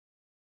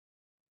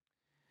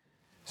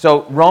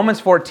So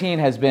Romans 14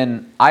 has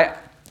been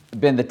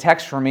the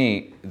text for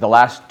me the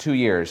last 2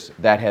 years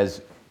that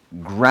has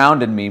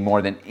grounded me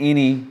more than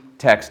any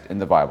text in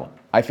the Bible.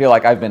 I feel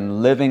like I've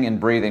been living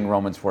and breathing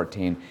Romans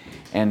 14.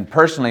 And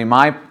personally,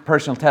 my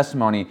personal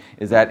testimony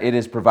is that it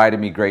has provided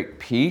me great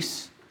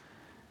peace,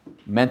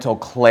 mental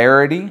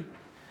clarity,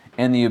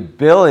 and the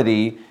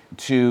ability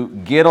to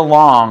get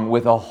along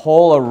with a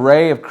whole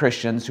array of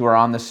Christians who are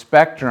on the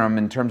spectrum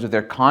in terms of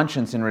their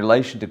conscience in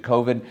relation to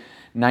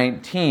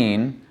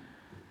COVID-19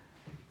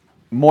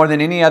 more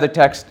than any other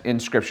text in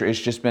Scripture. It's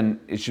just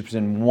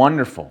been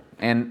wonderful.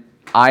 And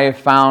I have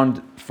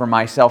found for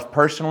myself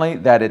personally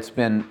that it's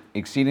been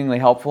exceedingly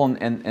helpful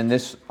in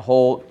this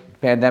whole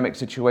pandemic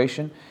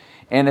situation.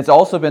 And it's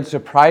also been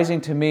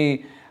surprising to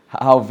me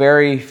how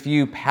very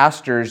few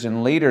pastors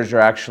and leaders are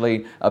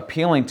actually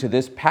appealing to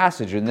this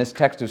passage in this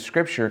text of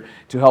Scripture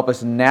to help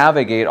us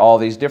navigate all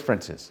these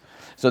differences.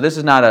 So this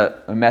is not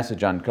a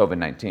message on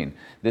COVID-19.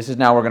 This is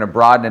now we're going to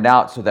broaden it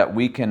out so that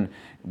we can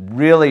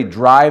really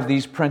drive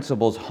these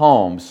principles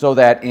home so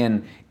that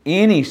in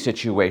any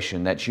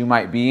situation that you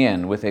might be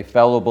in with a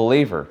fellow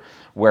believer,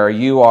 where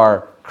you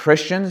are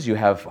Christians, you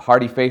have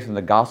hearty faith in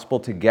the gospel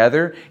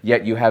together,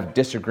 yet you have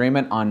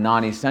disagreement on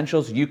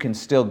non-essentials, you can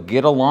still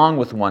get along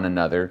with one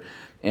another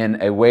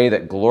in a way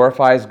that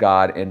glorifies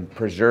God and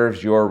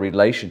preserves your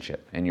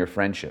relationship and your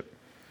friendship.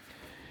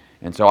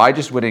 And so I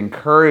just would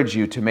encourage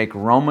you to make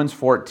Romans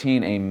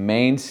 14 a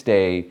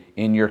mainstay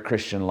in your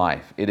Christian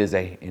life. It is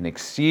an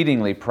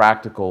exceedingly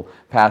practical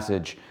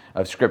passage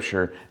of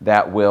Scripture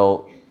that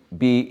will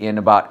be in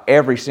about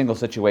every single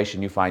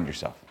situation you find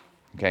yourself.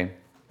 Okay,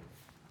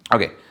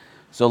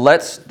 so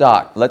let's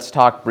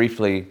talk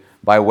briefly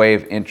by way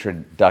of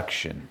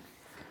introduction.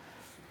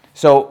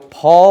 So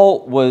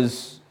Paul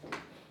was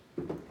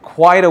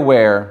quite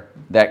aware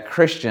that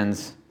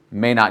Christians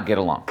may not get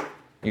along.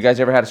 You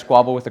guys ever had a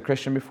squabble with a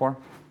Christian before?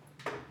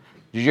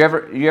 Did you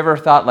ever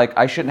thought, like,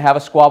 I shouldn't have a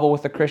squabble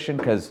with a Christian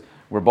because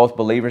we're both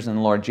believers in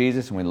the Lord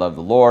Jesus and we love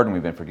the Lord and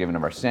we've been forgiven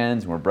of our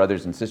sins and we're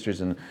brothers and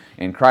sisters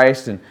in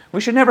Christ, and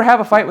we should never have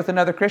a fight with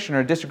another Christian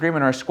or a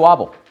disagreement or a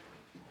squabble.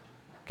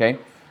 Okay?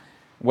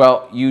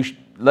 Well,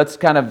 let's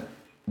kind of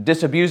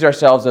disabuse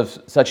ourselves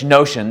of such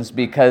notions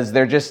because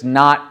they're just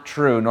not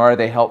true, nor are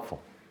they helpful.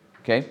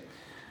 Okay?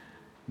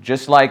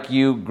 Just like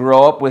you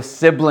grow up with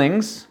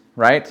siblings,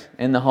 right,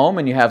 in the home,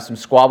 and you have some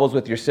squabbles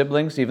with your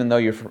siblings, even though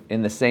you're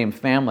in the same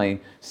family.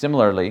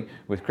 Similarly,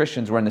 with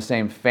Christians, we're in the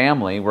same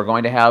family. We're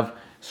going to have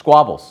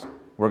squabbles.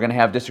 We're going to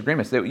have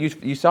disagreements.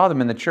 You saw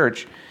them in the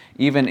church,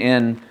 even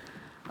in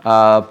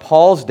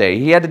Paul's day.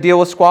 He had to deal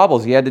with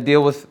squabbles. He had to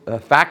deal with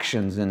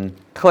factions and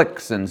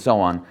cliques and so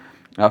on.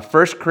 1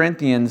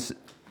 Corinthians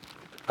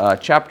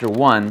chapter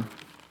 1,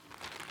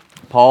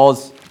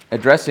 Paul's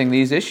addressing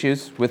these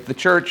issues with the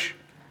church.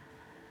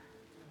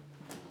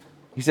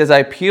 He says, I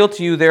appeal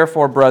to you,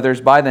 therefore,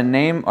 brothers, by the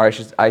name, or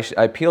I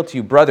appeal to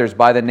you, brothers,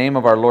 by the name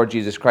of our Lord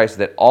Jesus Christ,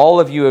 that all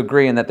of you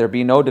agree and that there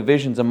be no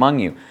divisions among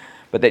you,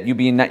 but that you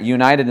be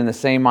united in the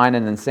same mind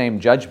and in the same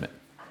judgment.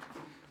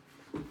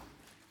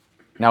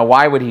 Now,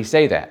 why would he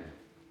say that?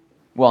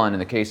 Well, and in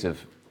the case of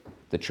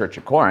the church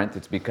at Corinth,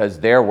 it's because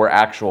there were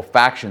actual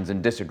factions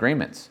and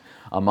disagreements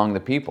among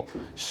the people.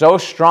 So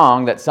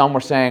strong that some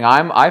were saying,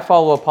 I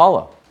follow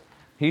Apollo.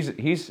 He's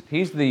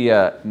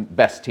the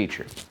best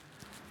teacher.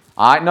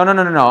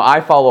 No.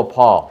 I follow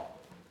Paul.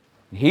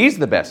 He's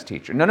the best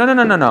teacher.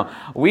 No.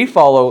 We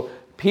follow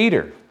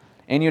Peter.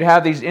 And you'd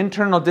have these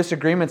internal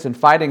disagreements and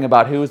fighting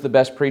about who is the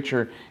best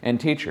preacher and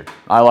teacher.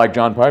 I like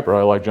John Piper.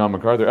 I like John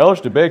MacArthur.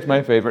 Alistair Begg's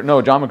my favorite.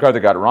 No, John MacArthur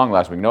got it wrong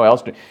last week. No,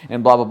 Alistair,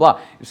 and blah, blah, blah.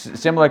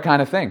 Similar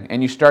kind of thing.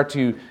 And you start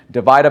to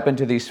divide up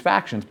into these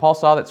factions. Paul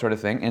saw that sort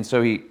of thing. And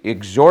so he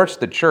exhorts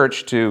the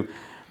church to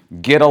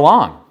get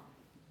along.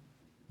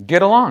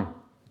 Get along.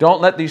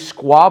 Don't let these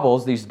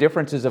squabbles, these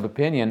differences of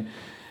opinion,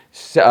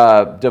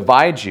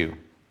 divide you.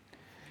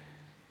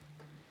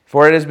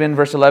 For it has been,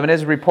 verse 11, it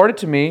is reported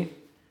to me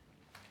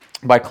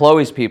by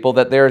Chloe's people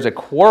that there is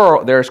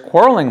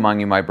quarreling among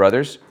you, my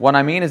brothers. What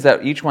I mean is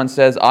that each one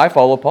says, I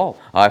follow Paul,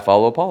 I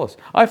follow Apollos,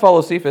 I follow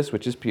Cephas,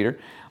 which is Peter,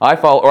 I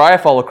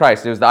follow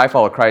Christ. It was the I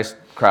follow Christ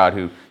crowd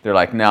who, they're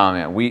like, no,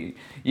 man,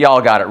 y'all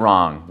got it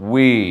wrong.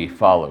 We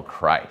follow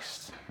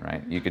Christ,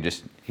 right? You could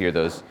just hear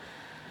those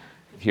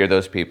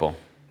people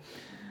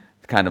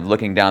kind of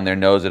looking down their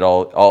nose at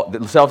all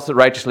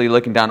self-righteously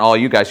looking down all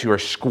you guys who are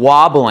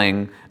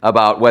squabbling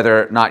about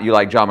whether or not you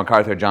like John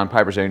MacArthur or John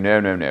Piper, saying,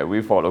 no,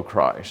 we follow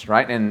Christ,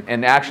 right?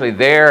 And actually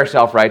they're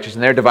self-righteous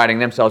and they're dividing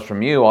themselves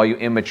from you, all you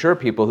immature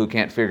people who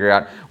can't figure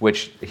out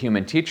which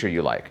human teacher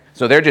you like.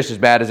 So they're just as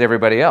bad as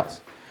everybody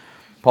else.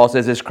 Paul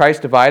says, is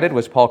Christ divided?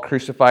 Was Paul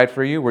crucified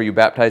for you? Were you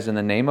baptized in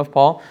the name of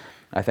Paul?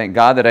 I thank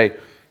God that I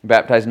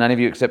baptized none of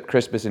you except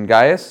Crispus and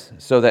Gaius,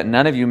 so that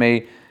none of you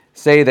may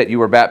say that you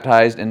were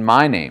baptized in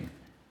my name.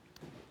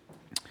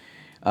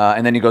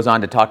 And then he goes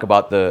on to talk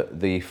about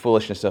the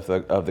foolishness of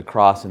the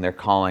cross and their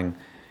calling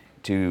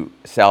to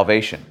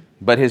salvation.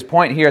 But his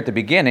point here at the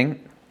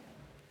beginning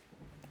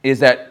is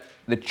that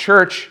the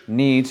church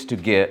needs to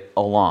get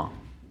along.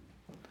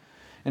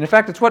 And in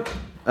fact, it's what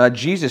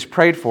Jesus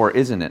prayed for,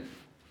 isn't it?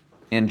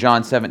 In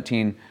John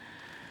 17,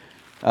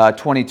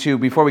 22.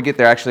 Before we get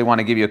there, I actually want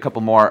to give you a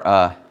couple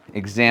more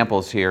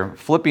examples here.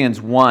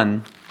 Philippians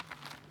 1.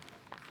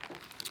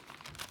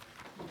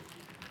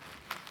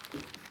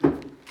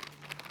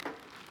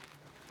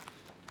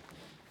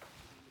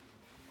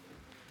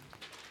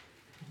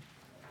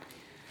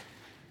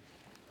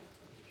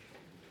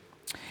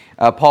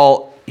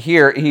 Paul,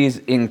 here, he's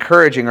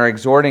encouraging or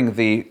exhorting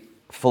the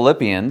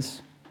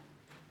Philippians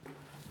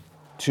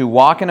to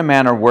walk in a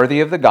manner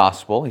worthy of the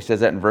gospel. He says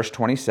that in verse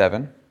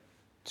 27.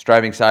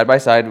 Striving side by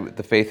side with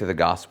the faith of the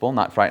gospel,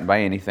 not frightened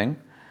by anything.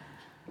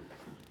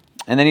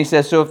 And then he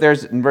says, so if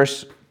there's, in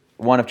verse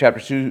 1 of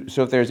chapter 2,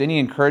 so if there's any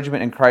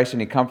encouragement in Christ,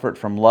 any comfort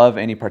from love,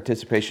 any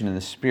participation in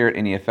the Spirit,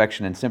 any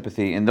affection and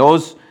sympathy, and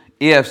those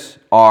ifs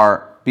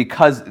are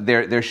because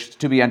there's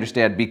to be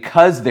understood,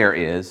 because there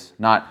is,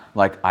 not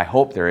like I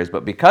hope there is,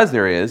 but because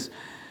there is,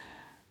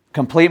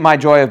 complete my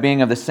joy of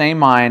being of the same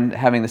mind,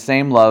 having the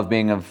same love,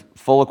 being of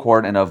full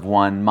accord and of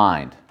one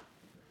mind.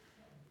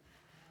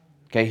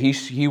 Okay,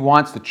 he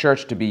wants the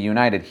church to be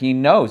united. He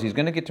knows, he's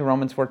going to get to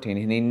Romans 14,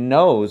 and he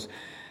knows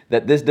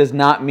that this does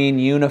not mean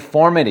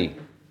uniformity.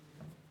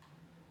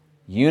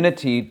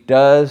 Unity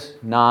does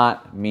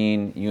not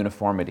mean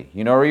uniformity.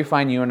 You know where you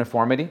find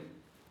uniformity?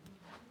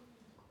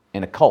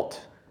 In a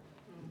cult.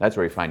 That's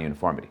where you find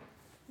uniformity.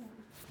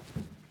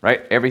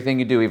 Right? Everything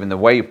you do, even the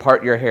way you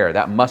part your hair,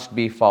 that must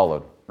be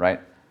followed, right?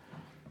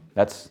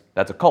 That's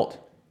a cult.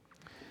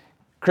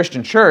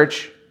 Christian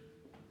church,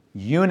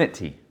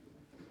 unity.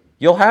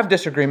 You'll have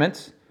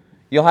disagreements.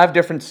 You'll have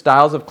different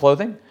styles of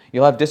clothing.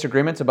 You'll have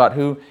disagreements about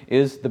who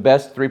is the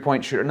best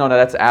three-point shooter. No,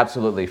 that's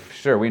absolutely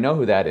sure. We know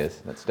who that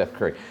is. That's Steph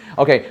Curry.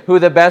 Okay, who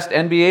the best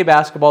NBA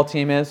basketball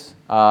team is,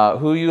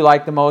 who you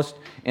like the most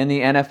in the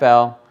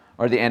NFL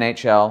or the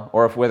NHL,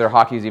 or whether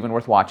hockey is even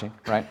worth watching,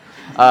 right?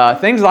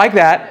 Things like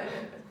that.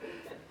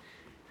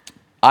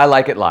 I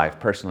like it live,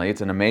 personally.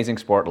 It's an amazing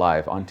sport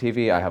live. On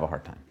TV, I have a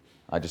hard time.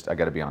 I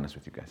got to be honest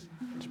with you guys.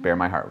 Just bear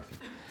my heart with you.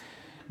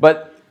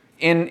 But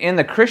in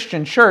the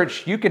Christian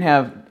church, you can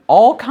have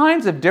all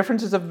kinds of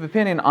differences of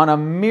opinion on a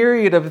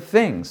myriad of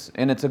things,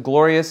 and it's a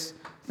glorious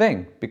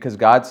thing because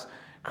God's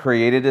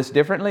created us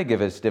differently,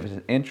 give us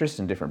different interests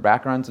and different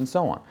backgrounds and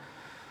so on.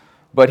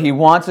 But He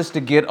wants us to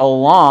get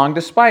along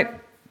despite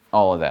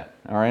all of that,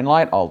 or in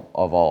light of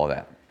all of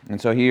that. And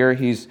so here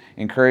He's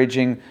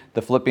encouraging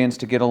the Philippians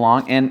to get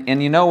along,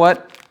 and you know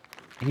what?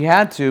 He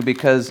had to,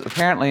 because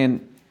apparently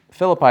in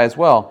Philippi as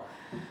well,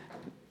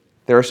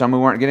 there are some who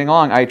weren't getting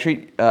along. I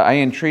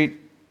entreat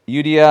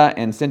Euodia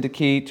and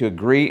Syntyche to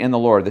agree in the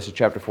Lord. This is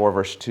chapter 4,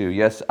 verse 2.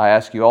 Yes, I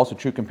ask you also,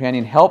 true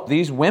companion, help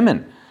these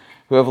women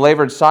who have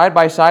labored side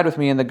by side with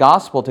me in the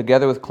gospel,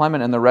 together with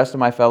Clement and the rest of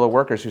my fellow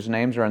workers whose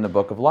names are in the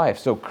book of life.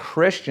 So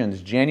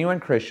Christians, genuine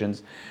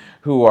Christians,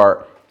 who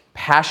are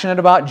passionate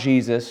about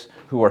Jesus,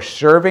 who are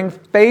serving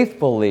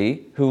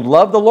faithfully, who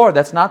love the Lord,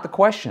 that's not the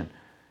question.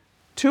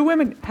 Two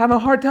women having a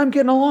hard time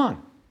getting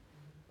along.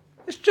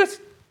 It's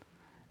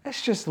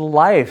just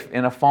life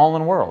in a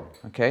fallen world,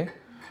 okay?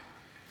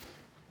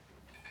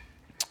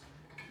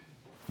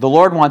 The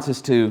Lord wants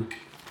us to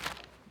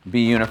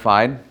be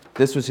unified.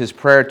 This was His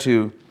prayer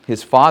to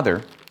His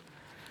Father.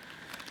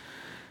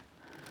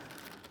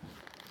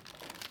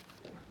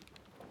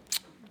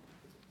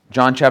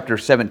 John chapter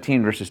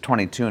 17, verses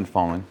 22 and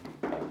following.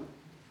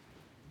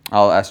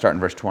 I'll start in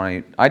verse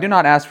 20. I do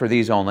not ask for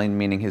these only,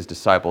 meaning His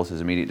disciples,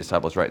 His immediate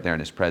disciples right there in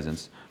His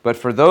presence, but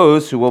for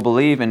those who will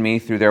believe in me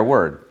through their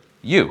word.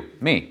 You,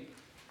 me.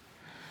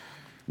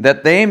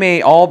 That they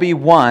may all be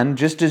one,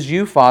 just as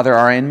you, Father,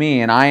 are in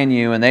me, and I in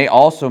you, and they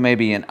also may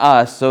be in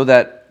us, so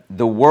that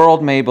the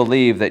world may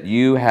believe that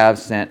you have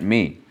sent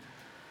me.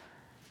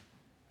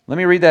 Let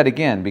me read that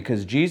again,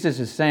 because Jesus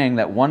is saying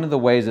that one of the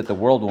ways that the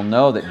world will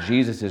know that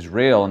Jesus is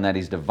real and that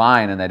He's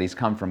divine and that He's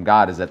come from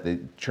God is that the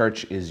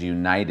church is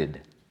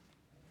united.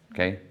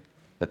 Okay?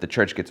 That the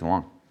church gets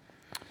along.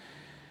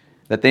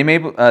 That they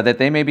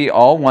may be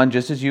all one,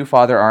 just as you,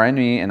 Father, are in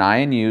me, and I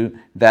in you,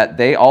 that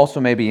they also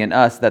may be in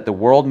us, that the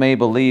world may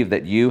believe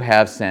that you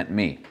have sent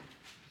me.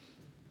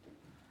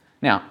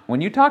 Now,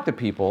 when you talk to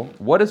people,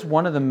 what is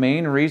one of the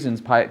main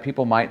reasons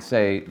people might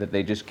say that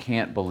they just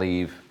can't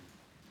believe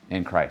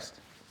in Christ?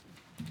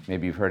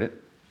 Maybe you've heard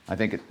it. I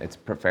think it's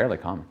fairly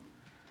common.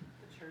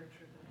 The church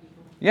or the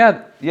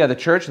people? Yeah, the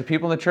church, the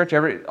people in the church,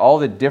 all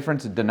the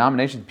different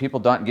denominations,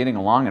 people not getting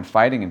along and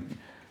fighting, and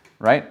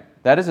right?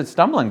 That is a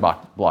stumbling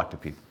block to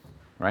people,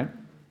 right?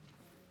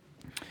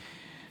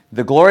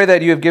 The glory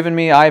that you have given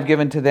me, I have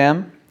given to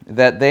them,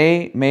 that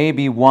they may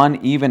be one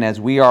even as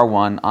we are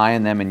one, I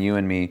and them and you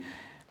and me,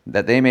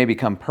 that they may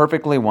become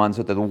perfectly one,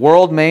 so that the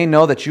world may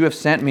know that you have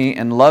sent me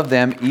and love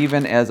them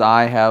even as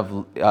I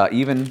have,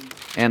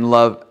 and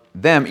love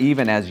them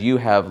even as you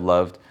have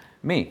loved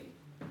me.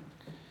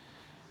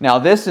 Now,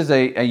 this is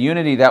a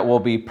unity that will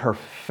be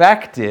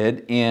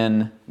perfected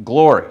in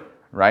glory,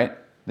 right?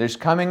 There's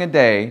coming a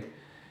day,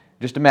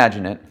 just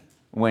imagine it,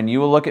 when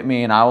you will look at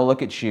me and I will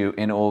look at you,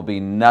 and it will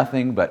be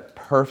nothing but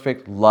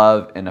perfect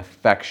love and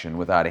affection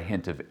without a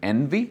hint of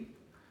envy,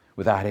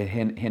 without a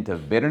hint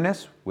of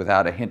bitterness,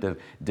 without a hint of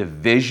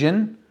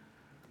division,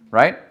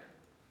 right?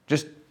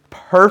 Just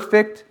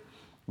perfect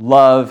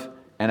love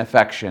and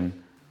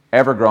affection,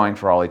 ever growing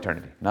for all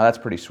eternity. Now that's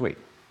pretty sweet.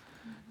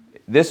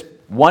 This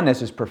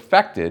oneness is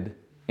perfected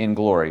in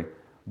glory,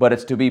 but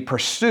it's to be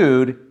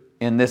pursued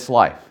in this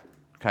life.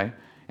 Okay?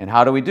 And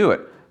how do we do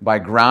it? By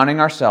grounding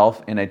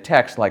ourselves in a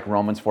text like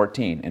Romans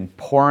 14 and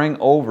poring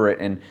over it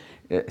and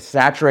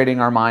saturating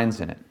our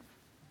minds in it.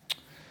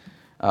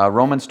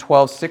 Romans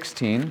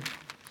 12:16,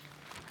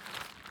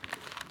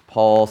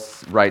 Paul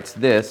writes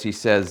this. He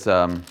says,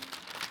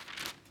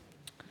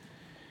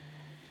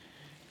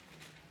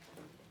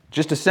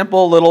 just a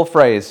simple little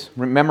phrase,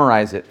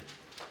 memorize it.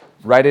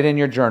 Write it in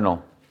your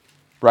journal.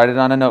 Write it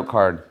on a note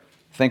card.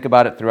 Think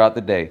about it throughout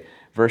the day.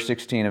 Verse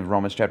 16 of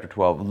Romans chapter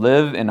 12.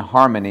 Live in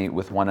harmony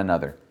with one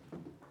another.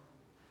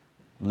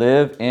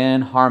 Live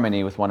in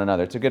harmony with one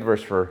another. It's a good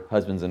verse for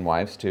husbands and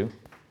wives too.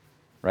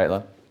 Right,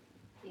 love?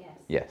 Yes.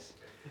 Yes.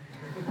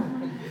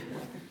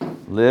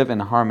 Live in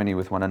harmony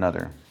with one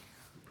another.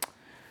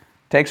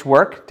 Takes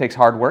work, takes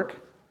hard work,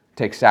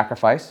 takes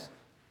sacrifice,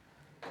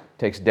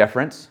 takes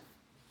deference,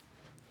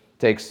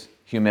 takes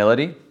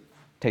humility,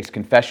 takes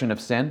confession of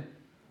sin.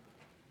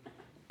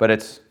 But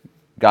it's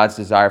God's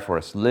desire for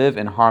us. Live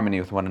in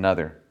harmony with one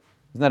another.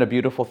 Isn't that a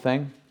beautiful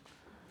thing?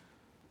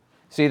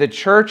 See, the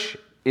church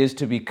is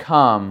to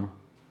become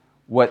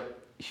what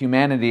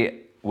humanity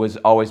was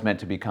always meant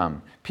to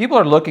become. People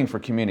are looking for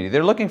community.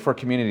 They're looking for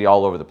community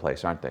all over the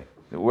place, aren't they?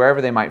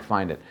 Wherever they might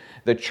find it.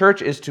 The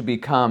church is to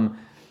become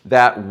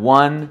that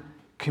one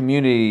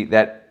community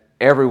that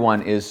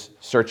everyone is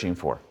searching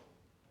for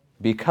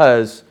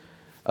because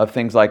of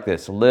things like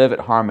this. Live in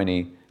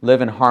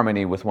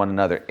harmony with one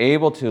another,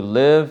 able to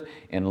live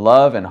in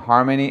love and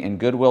harmony and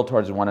goodwill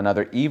towards one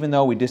another, even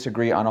though we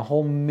disagree on a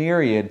whole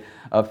myriad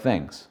of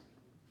things.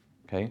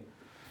 Okay?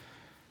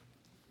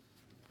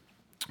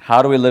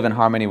 How do we live in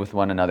harmony with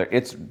one another?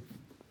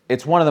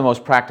 It's one of the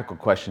most practical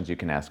questions you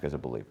can ask as a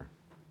believer.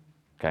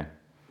 Okay?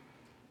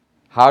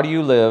 How do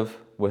you live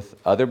with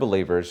other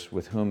believers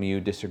with whom you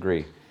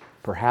disagree?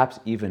 Perhaps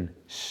even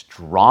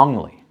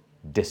strongly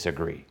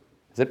disagree.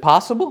 Is it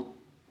possible?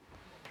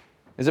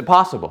 Is it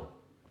possible?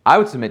 I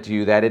would submit to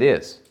you that it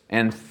is.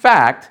 In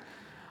fact,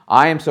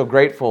 I am so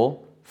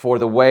grateful for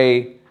the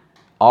way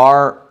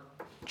our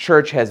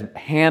church has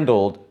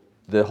handled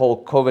the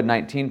whole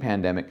COVID-19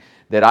 pandemic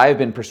that I have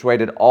been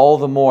persuaded all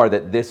the more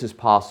that this is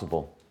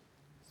possible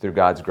through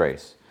God's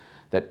grace.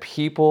 That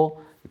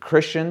people,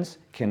 Christians,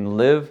 can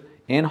live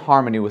in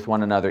harmony with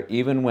one another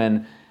even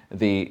when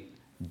the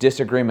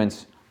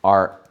disagreements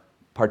are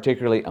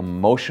particularly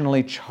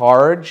emotionally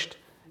charged,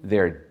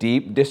 they're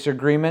deep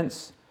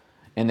disagreements,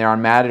 and they're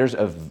on matters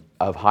of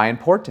high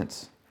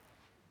importance.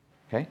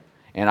 Okay?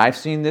 And I've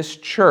seen this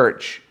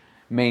church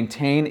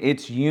maintain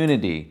its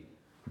unity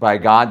by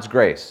God's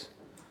grace.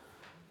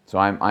 So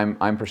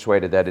I'm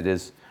persuaded that it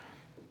is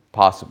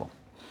possible.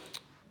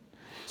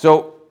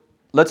 So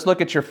let's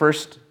look at your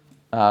first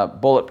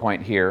bullet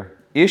point here.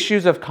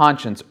 Issues of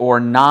conscience or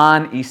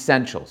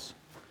non-essentials.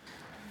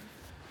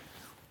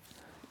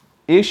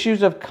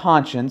 Issues of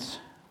conscience,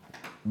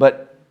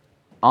 but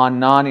on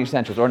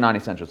non-essentials or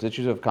non-essentials.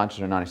 Issues of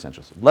conscience or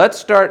non-essentials. Let's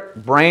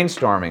start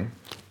brainstorming.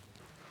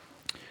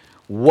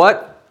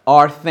 What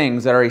are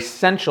things that are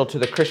essential to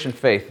the Christian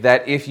faith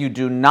that if you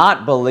do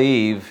not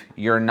believe,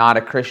 you're not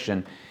a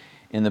Christian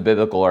in the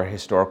biblical or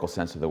historical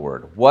sense of the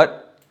word?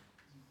 What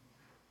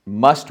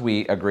must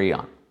we agree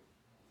on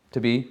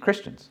to be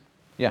Christians?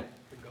 Yeah.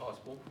 The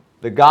gospel.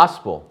 The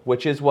gospel,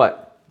 which is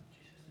what?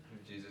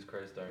 Jesus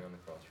Christ dying on the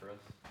cross for us.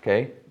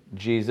 Okay,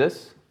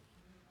 Jesus.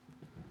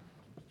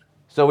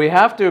 So we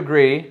have to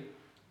agree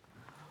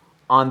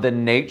on the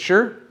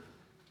nature,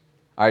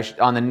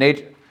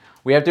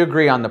 we have to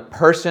agree on the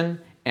person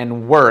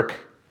and work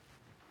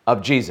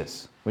of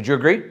Jesus. Would you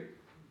agree?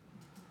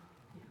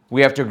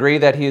 We have to agree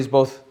that he is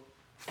both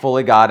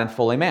fully God and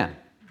fully man.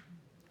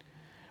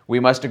 We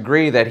must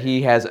agree that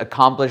he has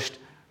accomplished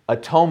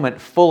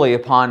atonement fully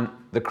upon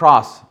the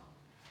cross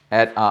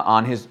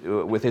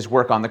with his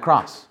work on the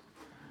cross.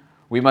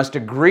 We must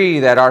agree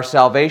that our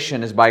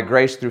salvation is by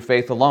grace through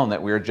faith alone,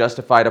 that we are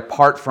justified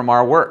apart from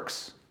our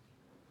works.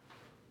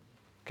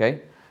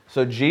 Okay?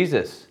 So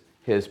Jesus,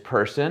 his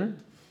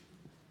person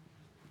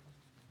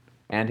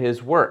and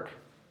his work.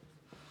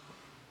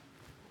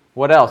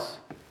 What else?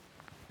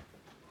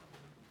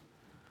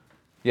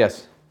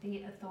 Yes?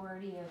 The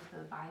authority of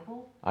the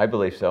Bible. I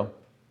believe so.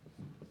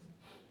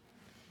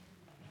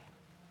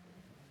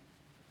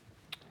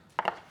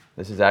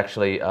 This is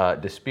actually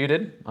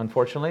disputed,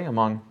 unfortunately,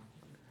 among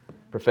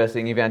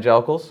professing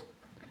evangelicals.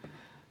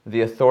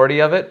 The authority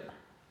of it.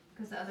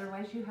 Because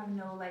otherwise you have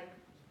no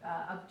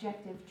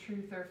objective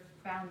truth or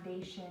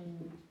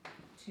foundation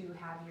to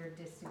have your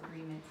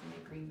disagreements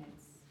and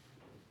agreements.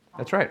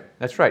 That's right.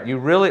 That's right. You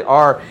really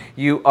are.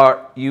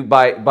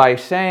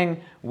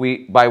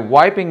 By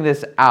wiping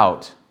this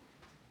out,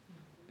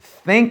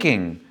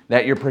 thinking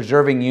that you're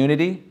preserving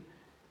unity,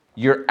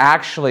 you're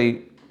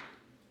actually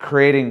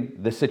creating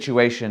the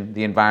situation,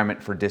 the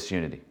environment for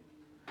disunity.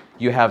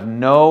 You have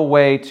no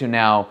way to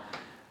now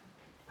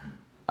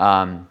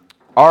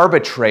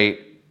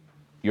arbitrate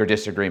your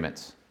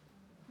disagreements.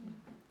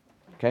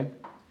 Okay?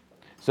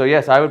 So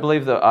yes, I would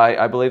believe that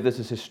I believe this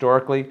is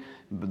historically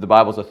the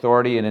Bible's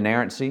authority and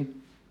inerrancy.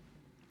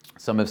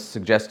 Some have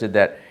suggested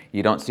that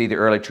you don't see the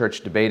early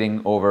church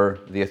debating over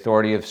the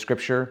authority of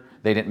Scripture.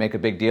 They didn't make a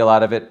big deal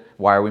out of it.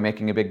 Why are we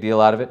making a big deal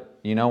out of it?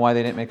 You know why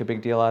they didn't make a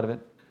big deal out of it?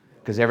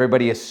 Because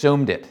everybody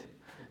assumed it.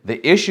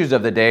 The issues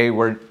of the day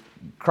were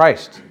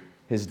Christ,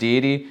 His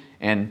deity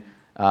and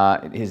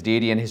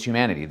His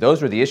humanity.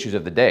 Those were the issues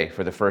of the day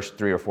for the first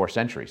 3 or 4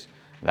 centuries.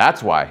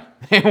 That's why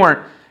they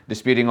weren't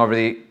disputing over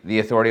the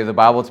authority of the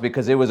Bible. It's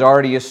because it was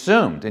already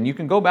assumed. And you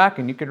can go back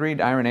and you could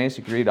read Irenaeus,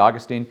 you can read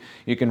Augustine,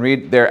 you can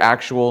read their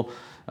actual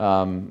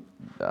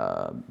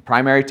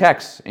primary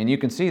texts, and you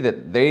can see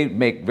that they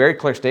make very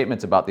clear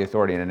statements about the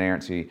authority and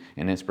inerrancy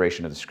and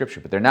inspiration of the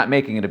Scripture. But they're not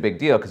making it a big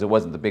deal because it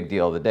wasn't the big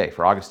deal of the day.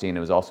 For Augustine, it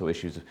was also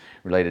issues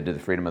related to the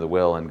freedom of the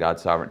will and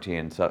God's sovereignty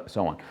and so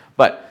on.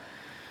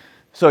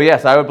 So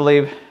yes, I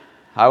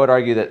would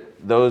argue that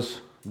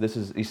this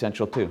is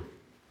essential too.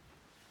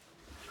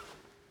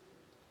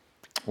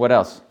 What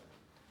else?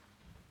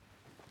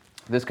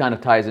 This kind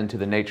of ties into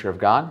the nature of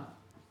God.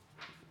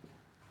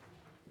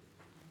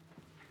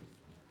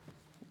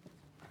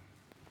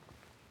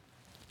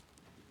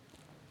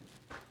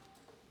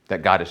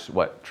 That God is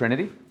what?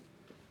 Trinity?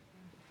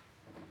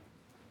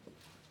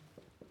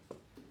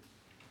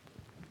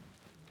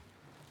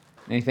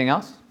 Anything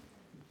else?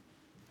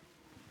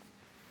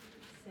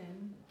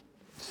 Sin.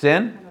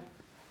 Sin? Kind of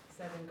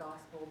said in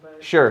gospel,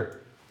 but Sure.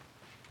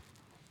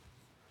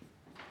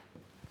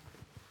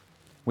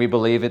 We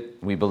believe it.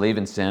 We believe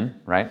in sin,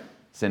 right?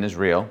 Sin is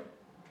real.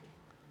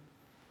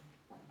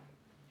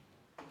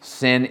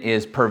 Sin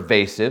is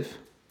pervasive.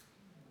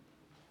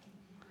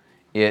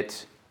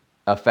 It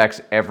affects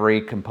every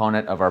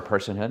component of our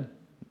personhood.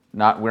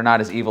 We're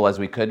not as evil as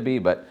we could be,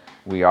 but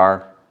we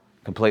are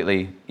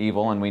completely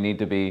evil, and we need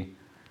to be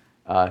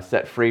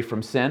set free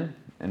from sin,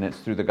 and it's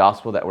through the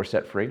gospel that we're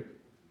set free.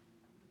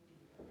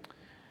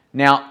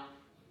 Now,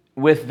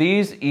 with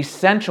these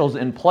essentials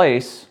in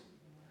place,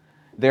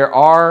 there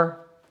are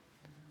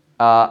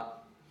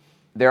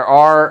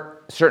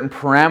certain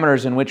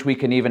parameters in which we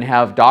can even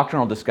have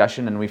doctrinal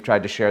discussion, and we've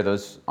tried to share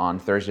those on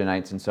Thursday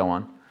nights and so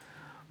on.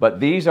 But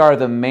these are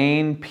the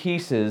main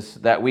pieces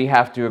that we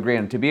have to agree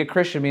on. To be a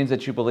Christian means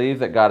that you believe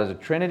that God is a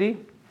Trinity.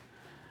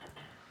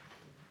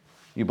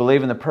 You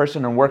believe in the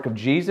person and work of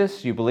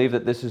Jesus. You believe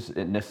that this is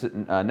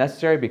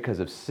necessary because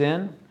of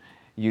sin.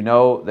 You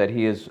know that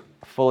He is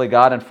fully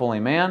God and fully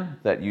man.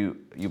 That you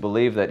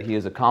believe that He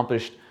has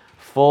accomplished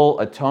full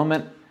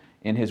atonement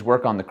in His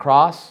work on the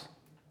cross.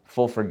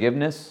 Full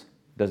forgiveness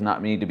does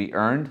not need to be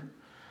earned.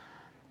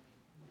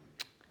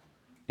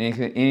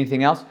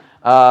 Anything else?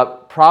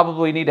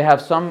 Probably need to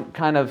have some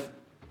kind of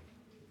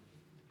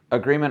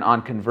agreement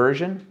on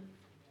conversion.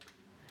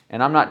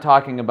 And I'm not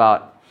talking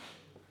about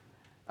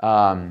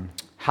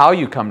how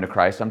you come to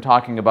Christ. I'm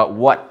talking about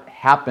what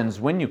happens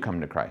when you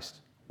come to Christ.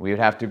 We would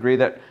have to agree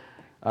that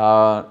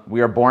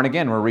we are born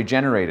again. We're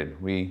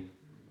regenerated.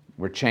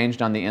 We're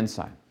changed on the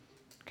inside.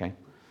 Okay?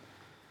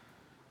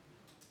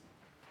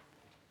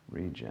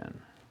 Regen.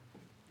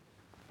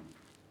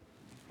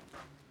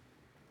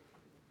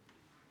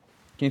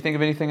 Can you think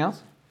of anything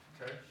else?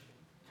 Church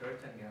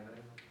and gathering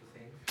of the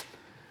saints.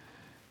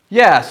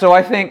 Yeah, so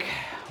I think,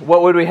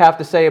 what would we have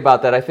to say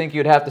about that? I think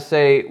you'd have to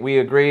say we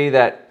agree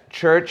that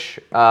church,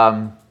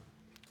 that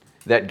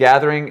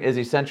gathering is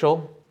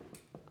essential.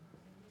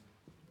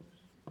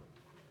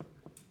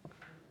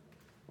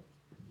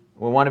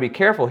 We want to be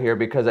careful here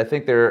because I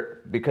think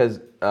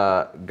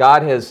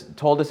God has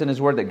told us in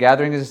His Word that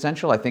gathering is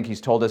essential. I think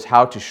He's told us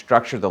how to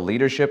structure the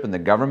leadership and the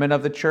government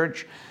of the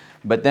church.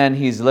 But then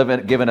He's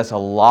given us a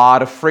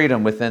lot of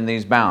freedom within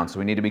these bounds, so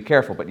we need to be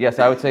careful. But yes,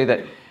 I would say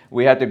that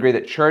we have to agree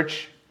that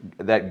church,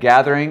 that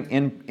gathering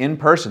in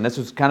person, this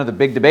was kind of the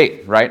big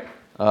debate, right,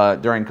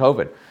 during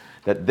COVID,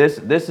 that this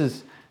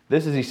is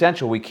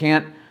essential. We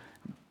can't,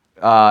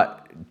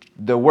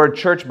 the word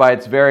church by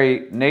its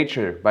very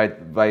nature, by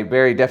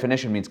very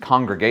definition, means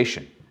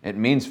congregation. It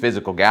means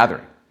physical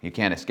gathering. You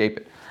can't escape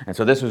it. And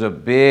so this was a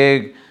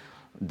big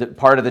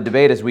part of the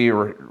debate as we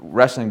were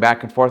wrestling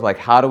back and forth, like,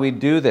 how do we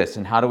do this,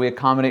 and how do we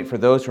accommodate for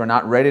those who are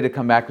not ready to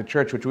come back to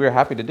church, which we are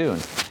happy to do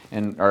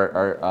and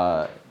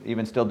are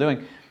even still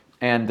doing.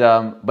 And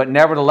but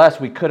nevertheless,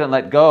 we couldn't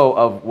let go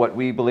of what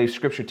we believe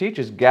Scripture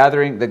teaches.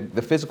 Gathering,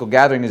 the physical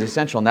gathering is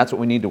essential, and that's what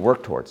we need to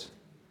work towards.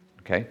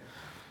 Okay,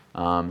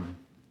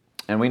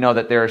 and we know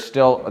that there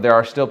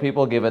are still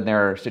people, given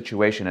their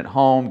situation at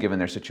home, given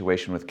their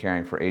situation with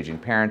caring for aging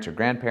parents or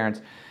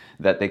grandparents,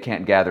 that they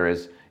can't gather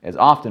as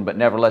often. But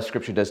nevertheless,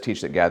 Scripture does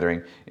teach that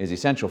gathering is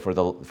essential for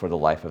the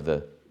life of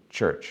the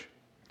church.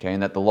 Okay,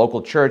 and that the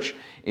local church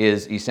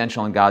is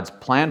essential in God's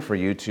plan for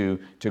you to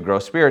grow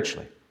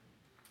spiritually.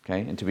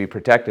 Okay, and to be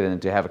protected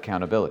and to have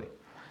accountability.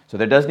 So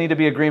there does need to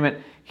be agreement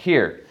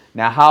here.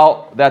 Now,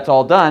 how that's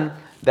all done,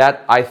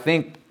 that I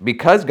think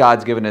because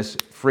God's given us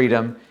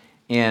freedom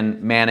in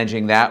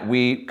managing that.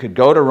 We could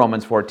go to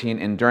Romans 14,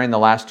 and during the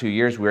last 2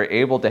 years, we were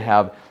able to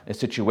have a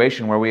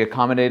situation where we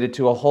accommodated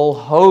to a whole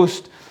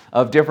host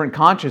of different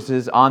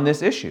consciences on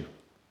this issue.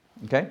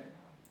 Okay?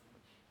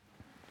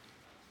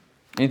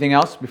 Anything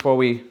else before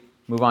we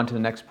move on to the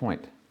next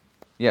point?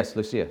 Yes,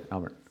 Lucia,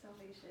 Albert.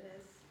 Salvation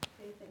is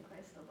faith in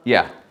Christ alone.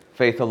 Yeah,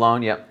 faith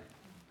alone, yep.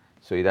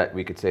 So that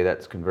we could say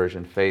that's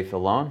conversion, faith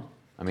alone.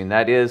 I mean,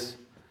 that is,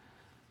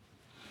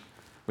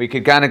 we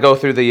could kind of go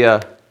through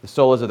the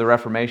solas of the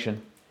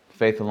Reformation.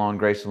 Faith alone,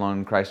 grace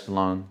alone, Christ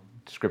alone,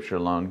 Scripture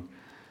alone,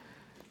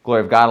 glory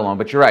of God alone.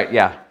 But you're right,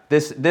 yeah.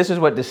 This is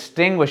what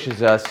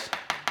distinguishes us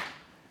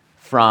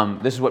from,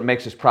 this is what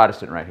makes us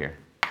Protestant right here.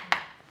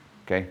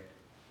 Okay?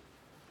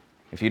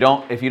 If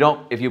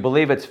you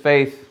believe it's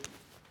faith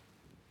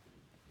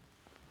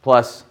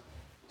plus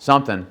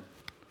something,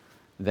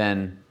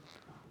 then,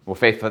 well,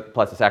 faith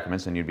plus the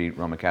sacraments, then you'd be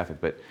Roman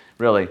Catholic. But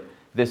really,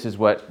 this is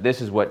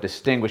what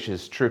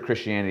distinguishes true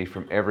Christianity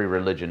from every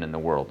religion in the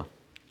world.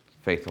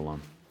 Faith alone,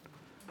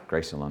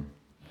 grace alone.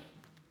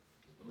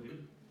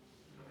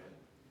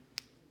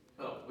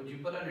 Would you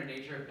put under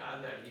nature of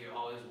God that He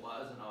always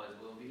was and always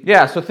will be?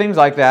 Yeah, so things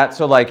like that.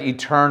 So like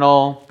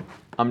eternal,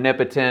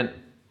 omnipotent.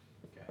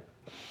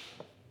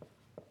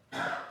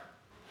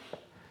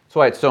 That's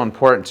why it's so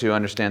important to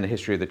understand the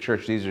history of the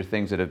church. These are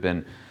things that have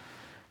been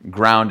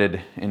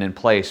grounded and in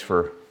place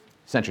for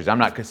centuries. I'm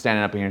not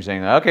standing up here and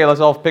saying, okay, let's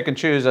all pick and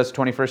choose, us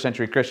 21st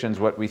century Christians,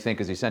 what we think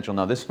is essential.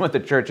 No, this is what the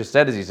church has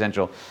said is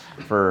essential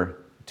for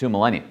 2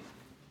 millennia.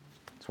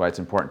 That's why it's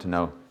important to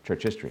know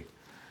church history.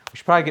 We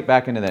should probably get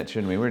back into that,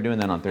 shouldn't we? We were doing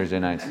that on Thursday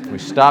nights. We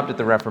stopped at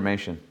the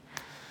Reformation.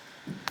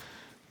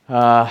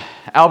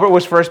 Albert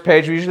was first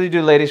page. We usually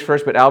do ladies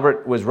first, but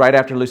Albert was right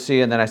after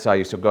Lucia, and then I saw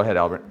you. So go ahead,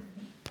 Albert.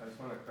 I just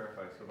want to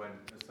clarify. So by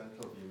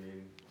essential, do you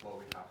mean what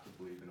we have to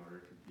believe in order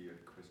to be a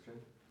Christian?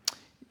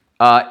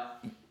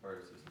 Or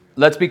is this something else?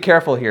 Let's be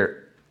careful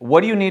here.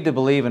 What do you need to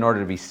believe in order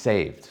to be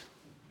saved?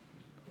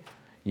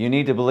 You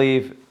need to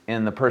believe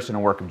in the person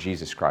and work of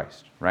Jesus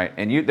Christ, right?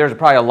 And there's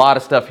probably a lot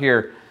of stuff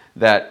here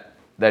that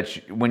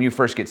when you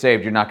first get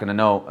saved, you're not going to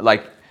know.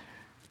 Like,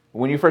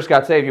 when you first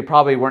got saved, you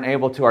probably weren't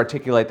able to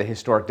articulate the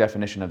historic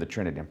definition of the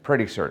Trinity. I'm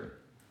pretty certain.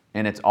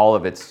 And it's all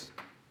of its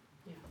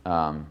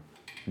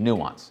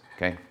nuance,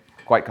 okay?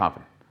 Quite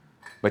confident.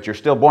 But you're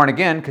still born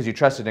again because you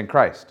trusted in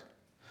Christ.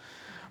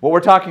 What we're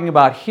talking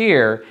about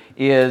here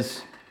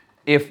is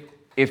this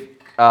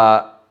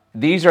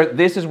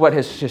is what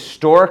has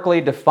historically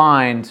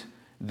defined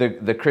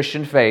the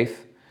Christian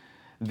faith.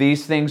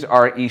 These things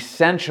are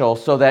essential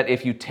so that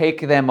if you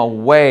take them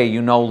away,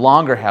 you no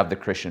longer have the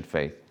Christian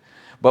faith.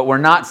 But we're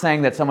not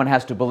saying that someone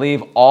has to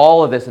believe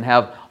all of this and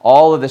have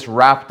all of this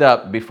wrapped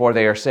up before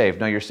they are saved.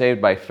 No, you're saved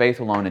by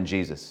faith alone in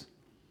Jesus.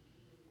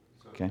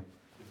 So Okay.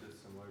 is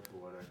this similar to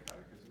what a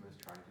catechism is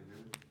trying to do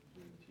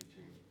in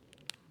teaching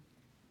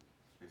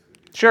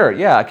basically these Sure,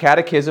 yeah. A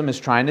catechism is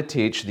trying to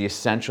teach the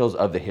essentials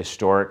of the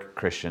historic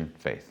Christian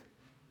faith.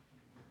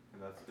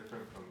 And that's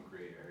different from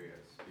gray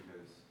areas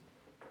because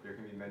there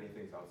can be many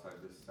things outside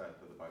this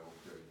set that the Bible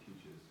clearly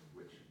teaches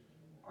which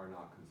are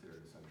not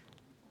considered essential.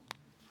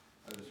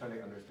 I'm just trying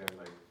to understand,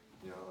 like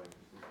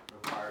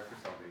required for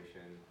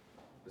salvation,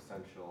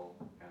 essential,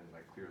 and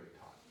clearly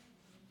taught.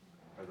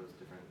 Are those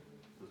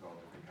all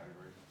different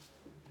categories?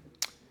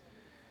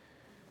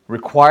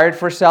 Required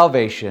for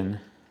salvation,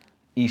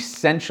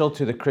 essential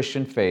to the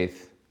Christian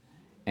faith,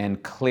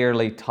 and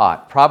clearly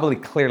taught. Probably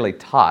clearly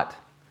taught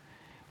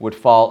would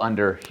fall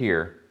under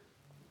here,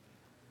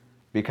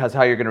 because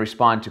how you're going to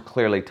respond to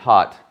clearly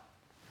taught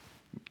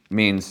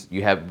means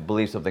you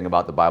believe something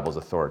about the Bible's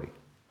authority.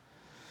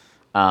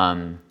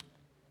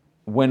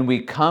 When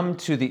we come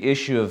to the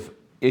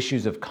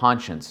issues of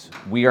conscience,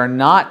 we are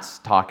not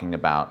talking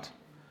about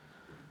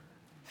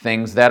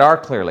things that are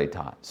clearly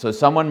taught. So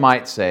someone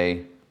might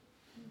say,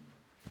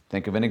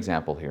 think of an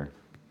example here.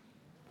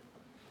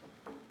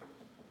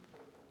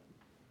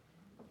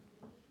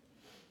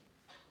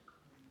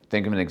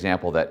 Think of an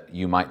example that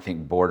you might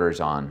think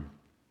borders on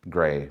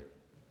gray,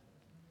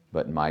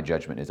 but in my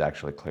judgment is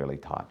actually clearly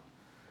taught.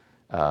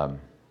 I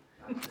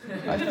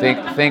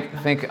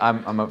think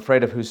I'm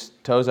afraid of whose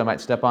toes I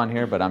might step on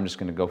here, but I'm just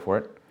going to go for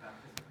it.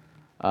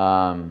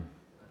 Oh,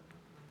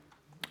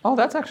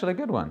 that's actually a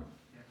good one.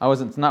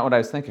 It's not what I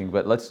was thinking,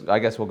 but I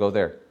guess we'll go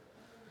there.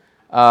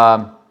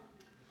 I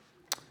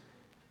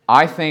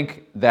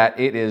think that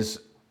it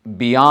is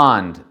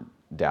beyond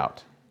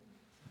doubt.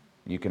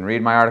 You can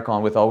read my article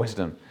on With All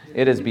Wisdom.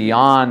 It is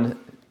beyond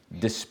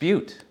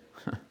dispute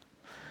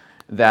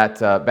that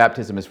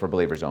baptism is for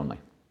believers only.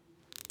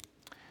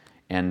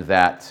 And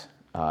that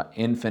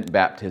infant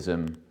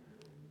baptism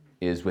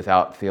is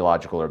without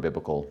theological or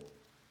biblical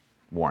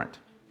warrant.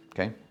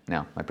 Okay?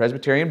 Now, my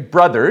Presbyterian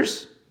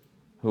brothers,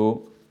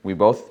 who we're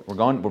both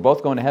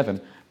going to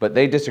heaven, but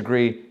they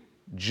disagree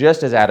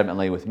just as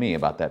adamantly with me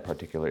about that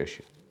particular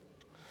issue.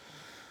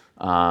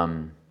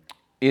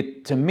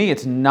 To me,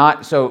 it's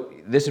not. So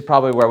this is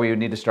probably where we would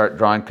need to start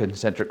drawing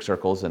concentric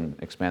circles and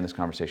expand this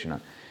conversation on.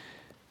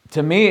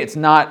 To me, it's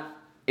not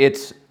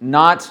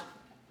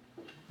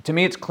to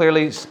me, it's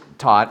clearly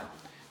taught.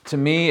 To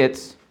me,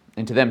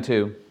 and to them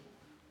too,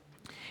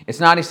 it's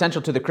not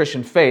essential to the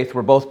Christian faith.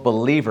 We're both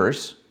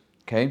believers,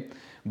 okay?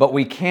 But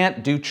we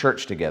can't do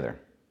church together.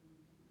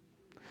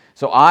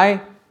 So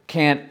I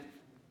can't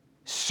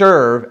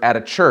serve at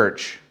a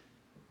church.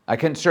 I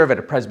couldn't serve at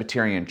a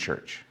Presbyterian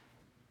church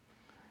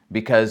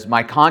because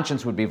my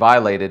conscience would be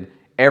violated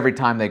every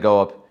time they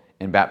go up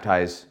and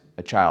baptize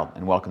a child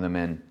and welcome them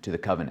into the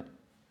covenant.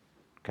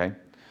 Okay?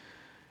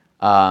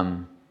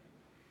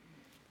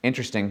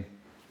 Interesting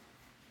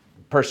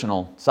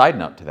personal side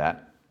note to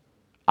that.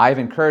 I've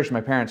encouraged my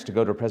parents to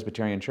go to a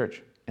Presbyterian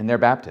church, and they're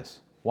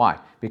Baptists. Why?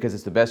 Because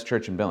it's the best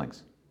church in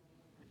Billings,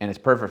 and it's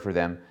perfect for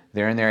them.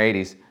 They're in their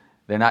 80s.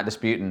 They're not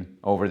disputing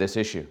over this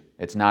issue.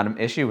 It's not an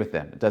issue with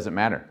them. It doesn't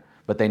matter.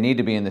 But they need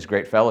to be in this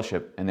great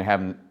fellowship, and they're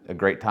having a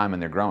great time,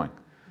 and they're growing.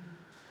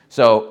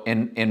 So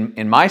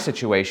in my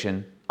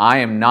situation,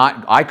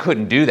 I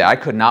couldn't do that. I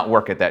could not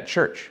work at that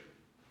church.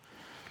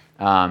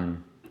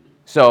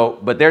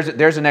 But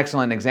there's an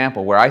excellent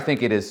example where I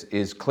think it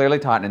is clearly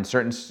taught in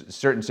certain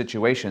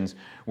situations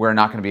we're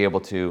not going to be able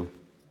to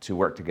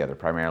work together,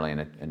 primarily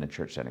in a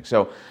church setting.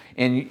 So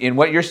in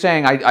what you're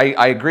saying,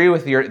 I agree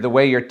with the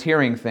way you're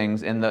tiering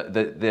things, and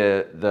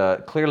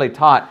the clearly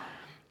taught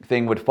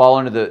thing would fall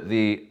under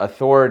the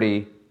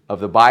authority of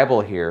the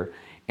Bible here,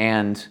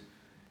 and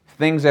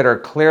things that are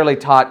clearly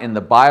taught in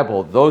the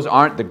Bible, those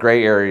aren't the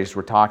gray areas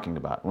we're talking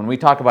about. When we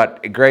talk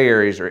about gray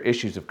areas or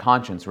issues of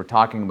conscience, we're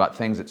talking about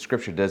things that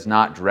Scripture does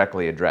not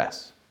directly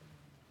address.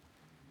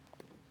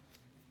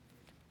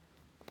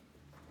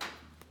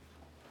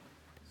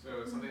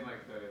 So something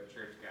like the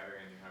church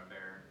gathering you have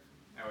there,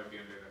 that would be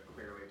under the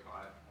clearly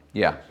taught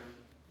Yeah. section?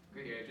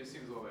 Okay, yeah, it just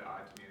seems a little bit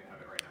odd to me to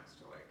have it right next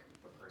to like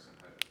the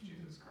personhood of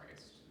Jesus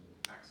Christ,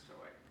 next to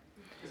like,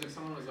 because if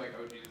someone was like,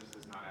 oh, Jesus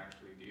is not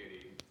actually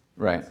deity,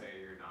 Right. I'd say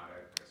you're not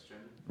a Christian.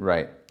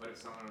 Right. But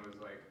if someone was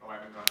like, oh, I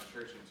haven't gone to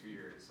church in 2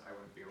 years, I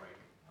wouldn't be like,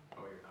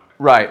 oh, you're not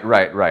a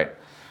Right.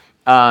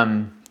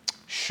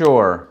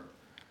 Sure.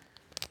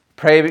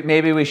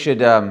 Maybe we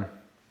should,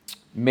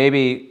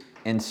 maybe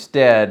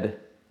instead,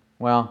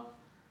 well,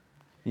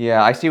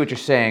 yeah, I see what you're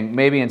saying.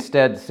 Maybe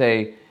instead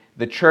say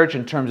the church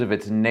in terms of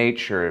its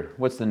nature.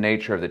 What's the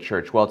nature of the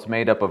church? Well, it's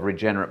made up of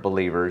regenerate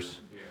believers.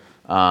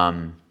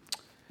 That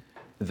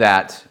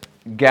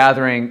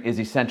gathering is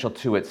essential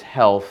to its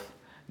health.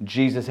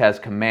 Jesus has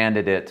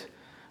commanded it.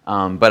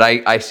 But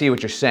I see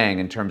what you're saying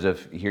in terms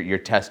of your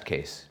test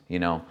case, you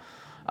know.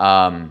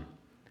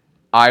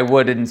 I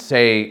wouldn't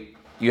say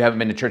you haven't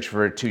been to church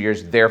for 2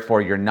 years,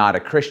 therefore you're not a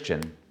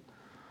Christian.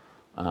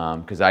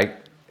 Because I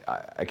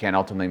can't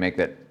ultimately make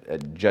that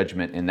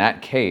judgment in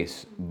that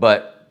case.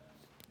 But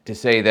to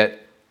say that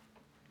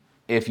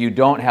if you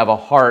don't have a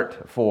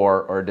heart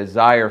for or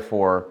desire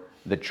for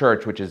the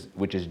church, which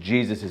is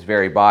Jesus'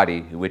 very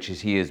body, which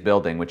he is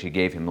building, which he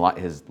gave him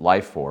his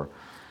life for,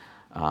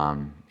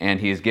 and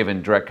he has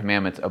given direct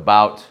commandments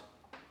about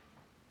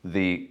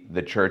the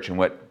church and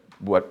what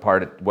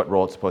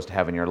role it's supposed to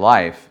have in your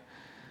life,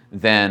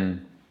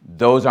 then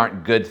those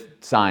aren't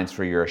good signs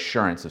for your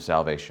assurance of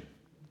salvation.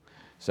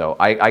 So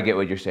I get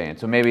what you're saying.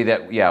 So maybe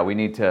we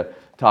need to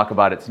talk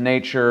about its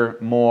nature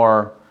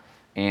more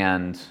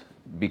and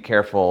be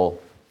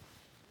careful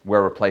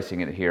where we're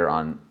placing it here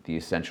on the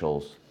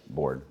essentials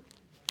board.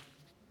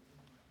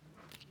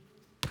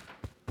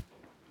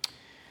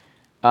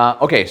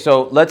 Okay,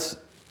 so let's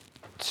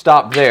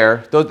stop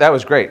there. That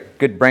was great.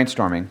 Good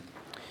brainstorming.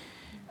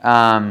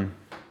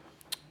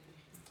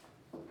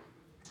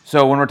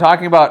 So when we're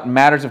talking about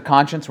matters of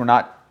conscience, we're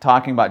not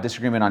talking about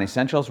disagreement on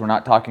essentials. We're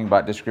not talking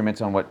about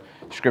disagreements on what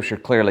Scripture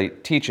clearly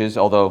teaches,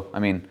 although,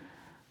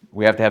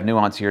 we have to have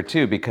nuance here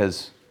too,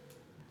 because,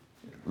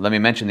 let me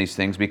mention these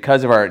things,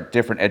 because of our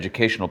different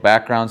educational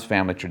backgrounds,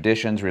 family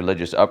traditions,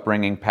 religious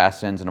upbringing, past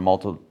sins, and a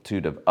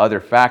multitude of other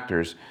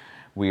factors,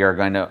 we are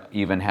going to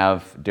even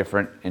have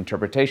different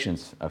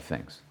interpretations of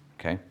things,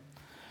 okay,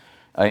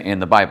 in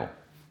the Bible.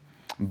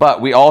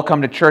 But we all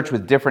come to church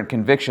with different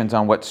convictions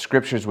on what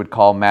Scriptures would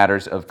call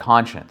matters of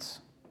conscience,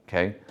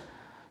 okay?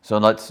 So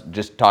let's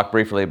just talk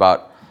briefly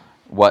about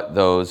what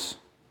those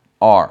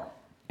are.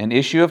 An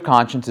issue of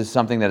conscience is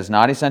something that is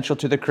not essential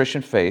to the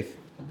Christian faith,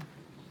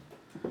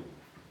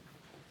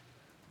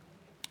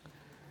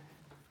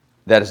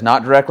 that is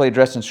not directly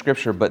addressed in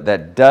Scripture, but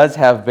that does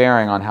have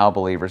bearing on how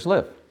believers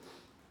live.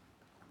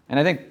 And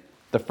I think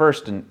the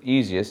first and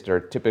easiest are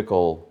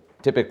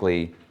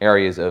typically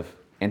areas of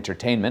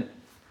entertainment,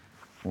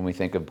 when we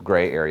think of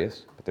gray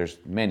areas, but there's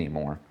many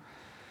more.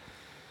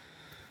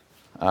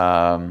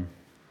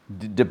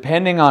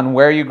 Depending on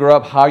where you grew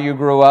up, how you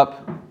grew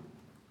up,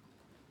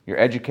 your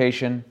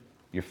education,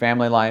 your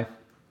family life,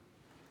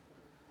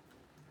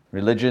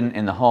 religion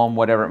in the home,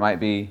 whatever it might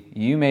be,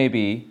 you may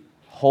be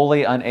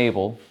wholly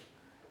unable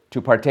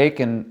to partake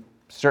in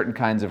certain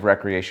kinds of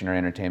recreation or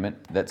entertainment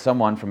that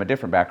someone from a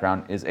different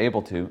background is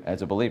able to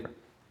as a believer.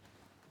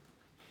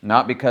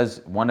 Not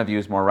because one of you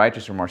is more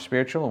righteous or more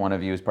spiritual, one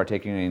of you is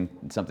partaking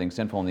in something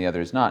sinful and the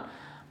other is not,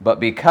 but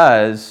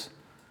because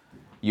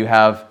you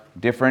have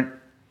different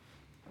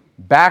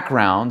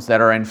backgrounds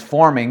that are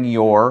informing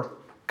your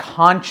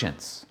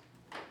conscience.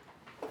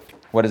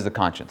 What is the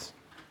conscience?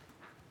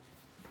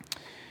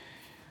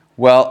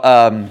 Well,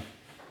 I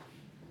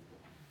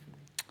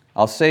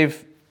was going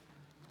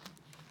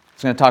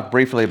to talk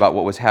briefly about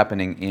what was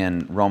happening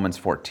in Romans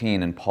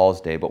 14 in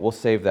Paul's day, but we'll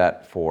save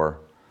that for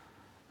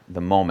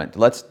the moment.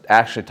 Let's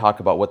actually talk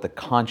about what the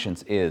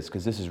conscience is,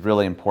 because this is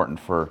really important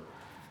for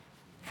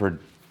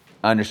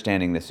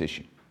understanding this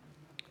issue.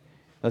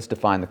 Let's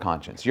define the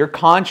conscience. Your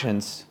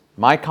conscience,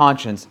 my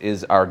conscience,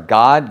 is our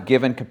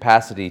God-given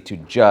capacity to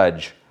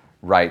judge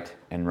right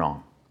and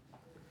wrong.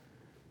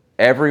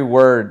 Every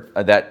word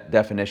of that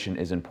definition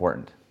is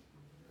important.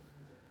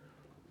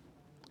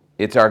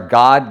 It's our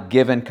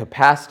God-given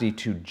capacity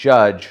to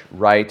judge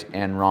right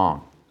and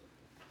wrong.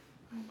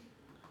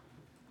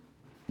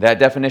 That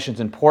definition is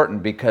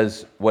important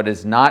because what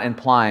is not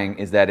implying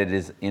is that it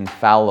is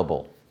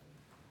infallible.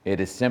 It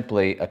is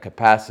simply a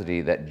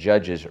capacity that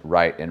judges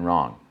right and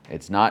wrong.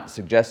 It's not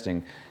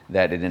suggesting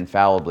that it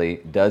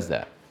infallibly does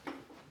that.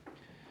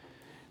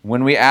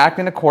 When we act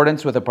in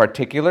accordance with a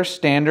particular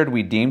standard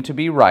we deem to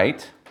be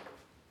right,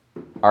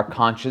 our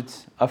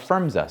conscience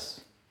affirms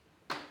us.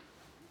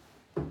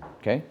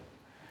 Okay?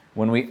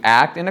 When we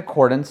act in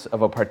accordance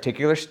of a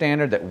particular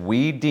standard that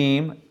we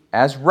deem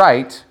as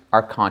right,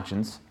 our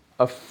conscience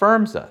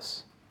affirms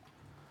us.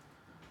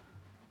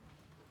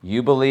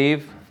 You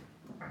believe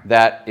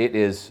that it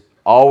is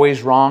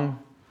always wrong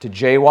to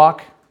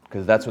jaywalk,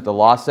 because that's what the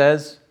law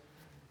says,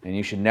 and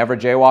you should never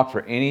jaywalk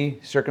for any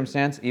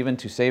circumstance, even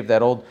to save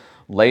that old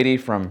lady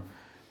from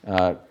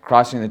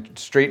crossing the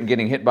street and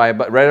getting hit by a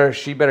bus.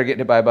 She better get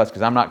hit by a bus,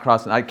 because I'm not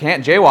crossing. I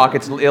can't jaywalk.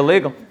 It's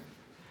illegal.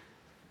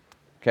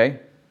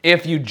 Okay?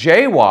 If you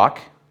jaywalk,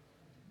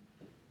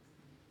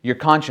 your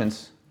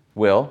conscience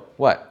will,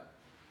 what?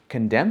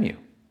 Condemn you.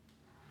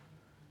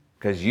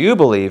 Because you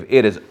believe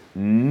it is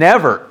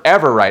never,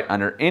 ever right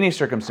under any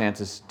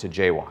circumstances to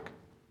jaywalk.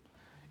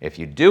 If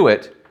you do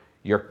it,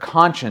 your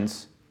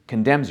conscience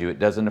condemns you. It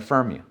doesn't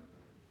affirm you.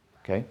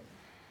 Okay?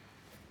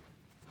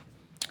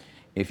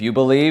 If you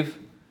believe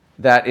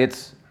that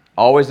it's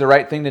always the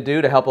right thing to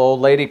do to help an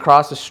old lady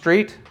cross the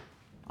street,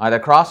 either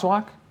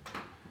crosswalk,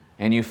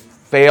 and you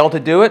fail to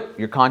do it,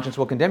 your conscience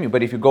will condemn you.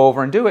 But if you go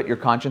over and do it, your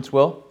conscience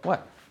will,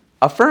 what?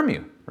 Affirm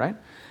you, right?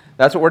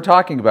 That's what we're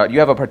talking about. You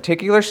have a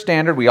particular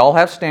standard. We all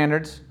have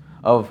standards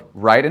of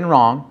right and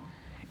wrong.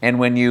 And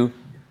when you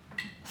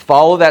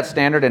follow that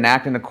standard and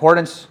act in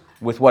accordance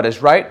with what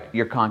is right,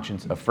 your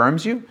conscience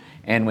affirms you.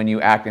 And when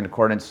you act in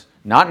accordance,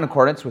 not in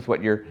accordance with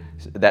what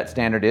that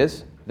standard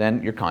is,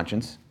 then your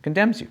conscience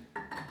condemns you.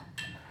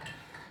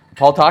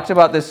 Paul talks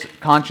about this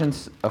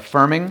conscience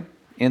affirming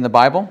in the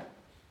Bible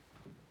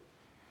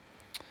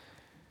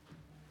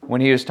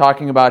when he was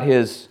talking about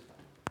his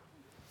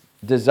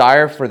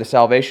desire for the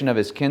salvation of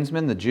his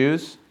kinsmen, the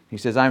Jews. He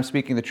says, I am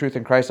speaking the truth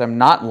in Christ. I'm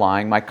not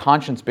lying. My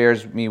conscience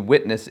bears me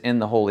witness in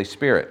the Holy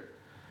Spirit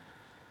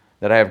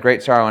that I have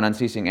great sorrow and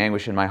unceasing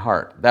anguish in my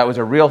heart. That was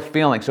a real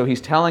feeling. So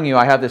he's telling you,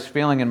 I have this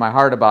feeling in my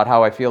heart about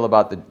how I feel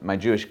about my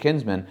Jewish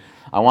kinsmen.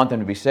 I want them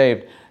to be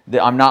saved.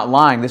 I'm not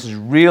lying. This is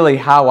really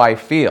how I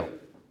feel.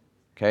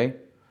 Okay?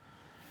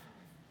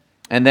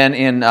 And then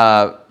in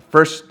 1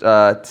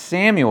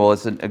 Samuel,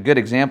 it's a good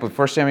example.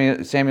 1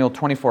 Samuel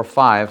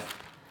 24:5.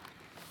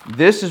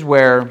 This is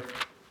where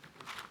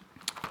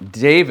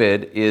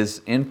David is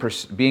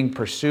being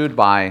pursued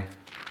by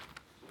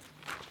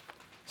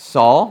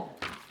Saul.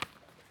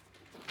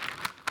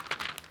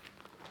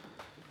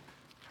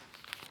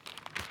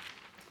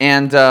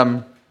 And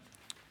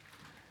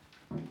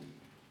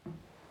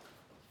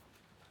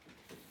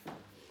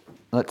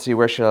let's see,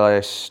 where shall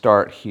I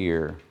start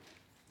here?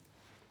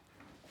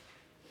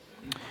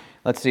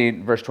 Let's see,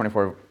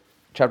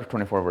 chapter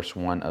 24, verse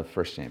 1 of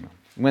 1 Samuel.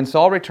 When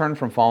Saul returned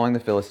from following the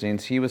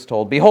Philistines, he was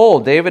told,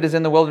 Behold, David is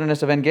in the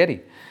wilderness of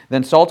En-Gedi.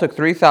 Then Saul took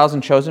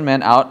 3,000 chosen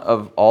men out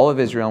of all of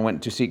Israel and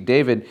went to seek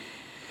David.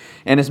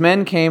 And his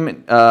men came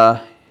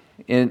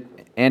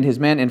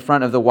in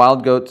front of the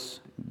wild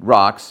goats'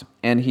 rocks,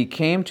 and he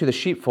came to the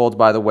sheepfolds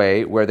by the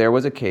way, where there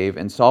was a cave,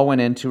 and Saul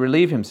went in to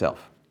relieve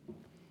himself.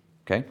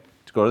 Okay,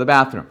 to go to the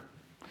bathroom.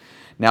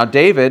 Now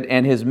David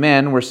and his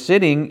men were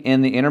sitting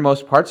in the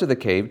innermost parts of the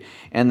cave,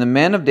 and the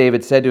men of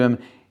David said to him,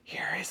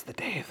 Here is the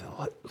day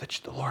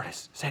which the Lord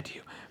has said to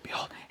you.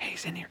 Behold,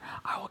 he's in here.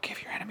 I will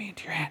give your enemy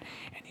into your hand,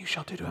 and you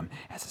shall do to him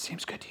as it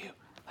seems good to you.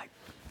 Like,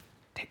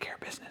 take care of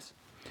business.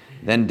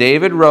 Then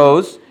David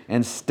rose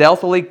and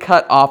stealthily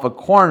cut off a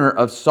corner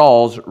of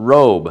Saul's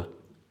robe.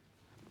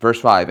 Verse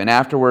 5, and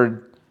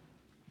afterward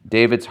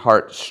David's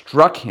heart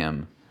struck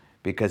him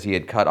because he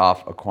had cut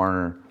off a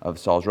corner of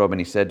Saul's robe.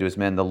 And he said to his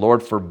men, The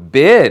Lord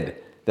forbid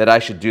that I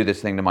should do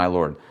this thing to my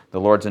Lord, the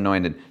Lord's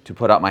anointed, to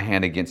put out my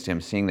hand against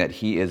him, seeing that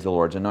he is the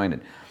Lord's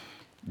anointed.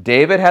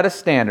 David had a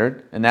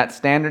standard, and that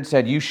standard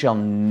said, You shall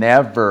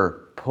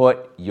never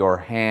put your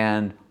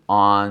hand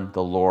on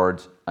the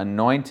Lord's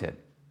anointed.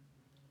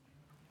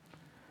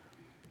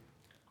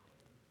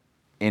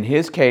 In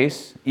his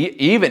case,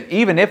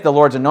 even if the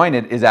Lord's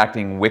anointed is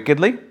acting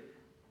wickedly,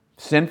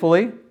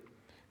 sinfully,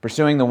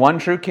 pursuing the one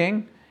true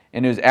king,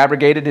 and who has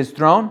abrogated his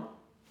throne,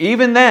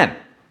 even then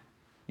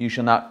you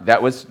shall not.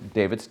 That was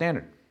David's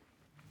standard.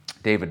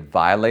 David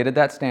violated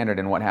that standard,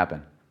 and what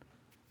happened?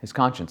 His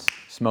conscience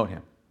smote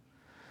him.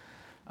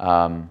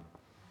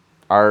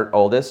 Our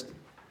oldest,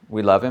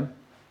 we love him.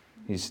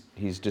 He's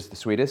just the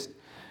sweetest.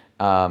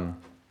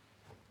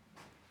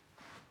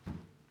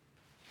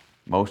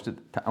 Most of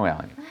the time,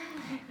 well,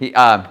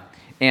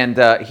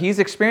 he's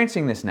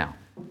experiencing this now.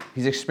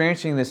 He's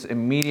experiencing this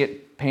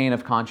immediate pain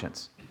of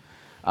conscience.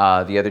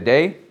 The other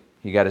day,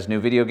 he got his new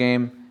video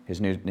game,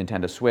 his new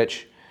Nintendo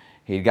Switch.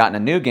 He'd gotten a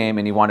new game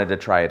and he wanted to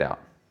try it out.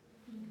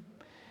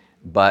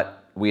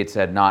 But we had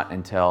said not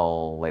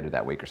until later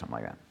that week or something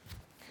like that.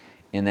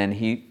 And then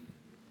he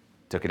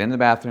took it in the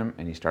bathroom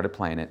and he started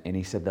playing it. And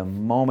he said the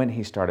moment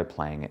he started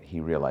playing it, he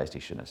realized he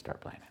shouldn't have started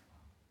playing it.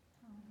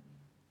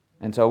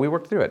 And so we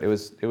worked through it. It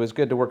was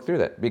good to work through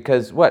that.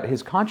 Because what?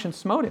 His conscience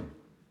smote him,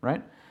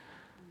 right?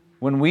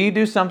 When we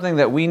do something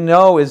that we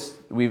know is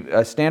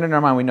a standard in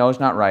our mind we know is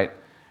not right,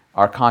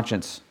 our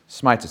conscience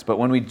smites us. But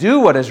when we do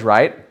what is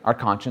right, our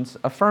conscience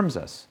affirms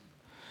us.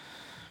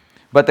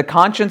 But the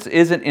conscience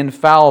isn't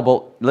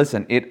infallible.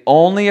 Listen, it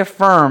only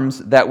affirms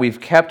that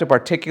we've kept a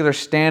particular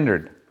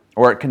standard,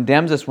 or it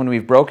condemns us when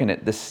we've broken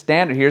it. The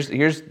standard, here's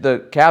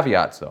the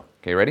caveats though.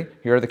 Okay, ready?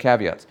 Here are the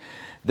caveats.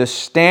 The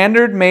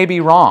standard may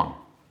be wrong.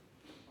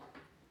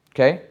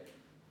 Okay?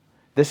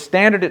 The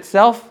standard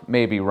itself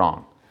may be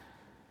wrong.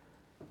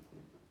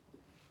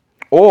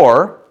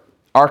 Or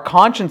our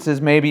consciences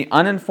may be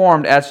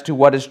uninformed as to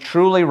what is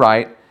truly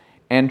right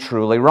and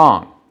truly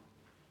wrong.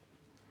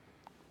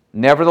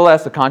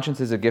 Nevertheless, the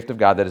conscience is a gift of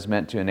God that is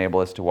meant to enable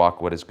us to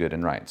walk what is good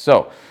and right.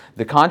 So,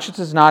 the conscience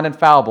is not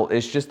infallible.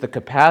 It's just the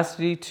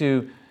capacity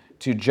to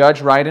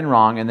judge right and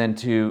wrong, and then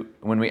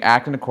when we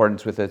act in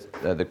accordance with it,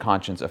 the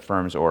conscience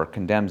affirms or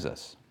condemns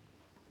us.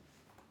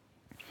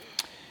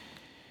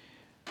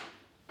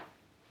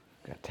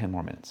 Got 10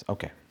 more minutes.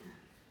 Okay.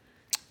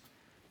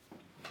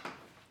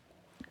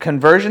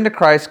 Conversion to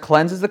Christ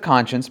cleanses the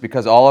conscience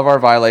because all of our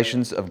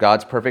violations of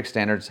God's perfect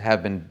standards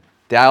have been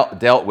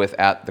dealt with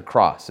at the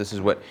cross. This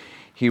is what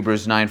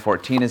Hebrews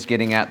 9:14 is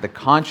getting at. The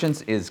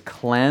conscience is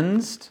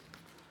cleansed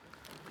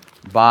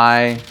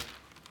by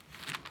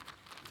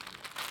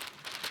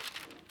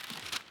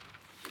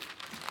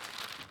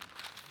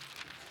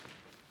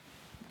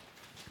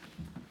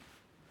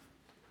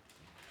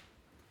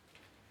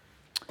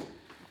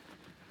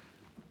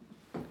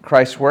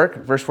Christ's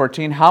work. Verse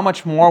 14, how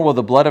much more will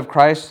the blood of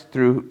Christ,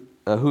 who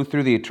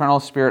through the eternal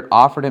Spirit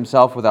offered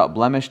himself without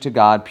blemish to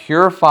God,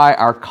 purify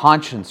our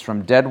conscience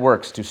from dead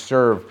works to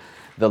serve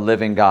the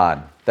living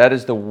God? That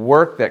is the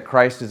work that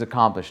Christ has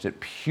accomplished. It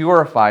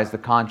purifies the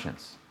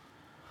conscience,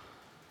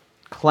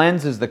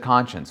 cleanses the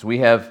conscience. We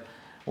have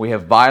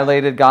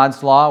violated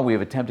God's law. We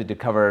have attempted to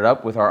cover it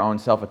up with our own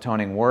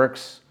self-atoning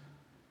works.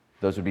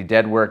 Those would be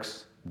dead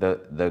works.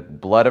 The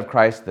blood of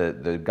Christ,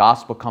 the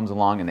gospel comes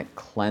along and it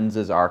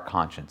cleanses our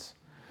conscience.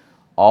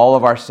 All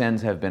of our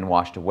sins have been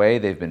washed away.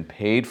 They've been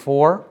paid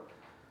for.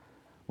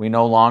 We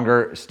no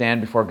longer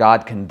stand before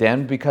God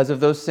condemned because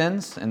of those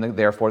sins, and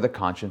therefore the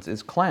conscience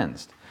is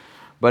cleansed.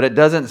 But it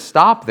doesn't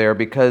stop there,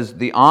 because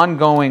the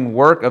ongoing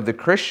work of the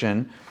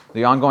Christian,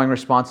 the ongoing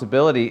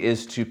responsibility,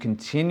 is to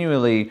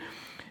continually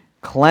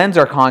cleanse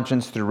our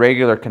conscience through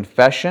regular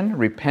confession,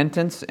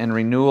 repentance, and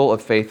renewal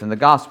of faith in the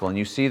gospel. And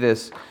you see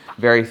this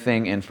very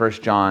thing in 1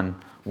 John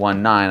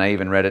 1:9. I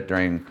even read it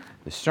during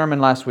the sermon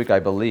last week, I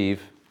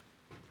believe.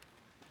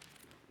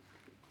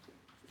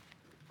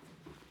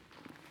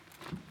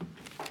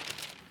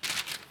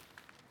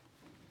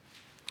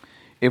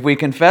 If we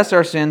confess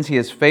our sins, he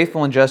is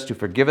faithful and just to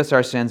forgive us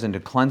our sins and to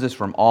cleanse us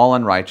from all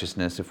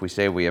unrighteousness. If we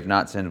say we have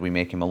not sinned, we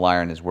make him a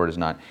liar and his word is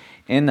not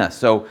in us.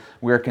 So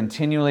we are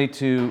continually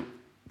to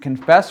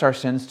confess our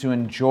sins to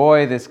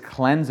enjoy this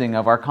cleansing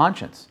of our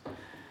conscience.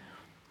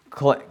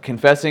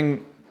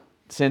 Confessing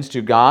sins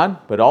to God,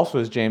 but also,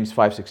 as James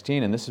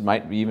 5:16, and this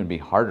might even be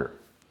harder,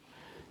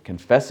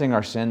 confessing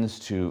our sins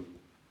to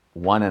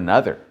one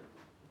another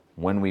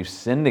when we've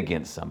sinned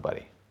against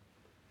somebody.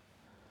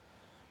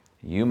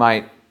 You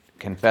might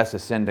confess a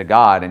sin to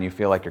God and you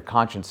feel like your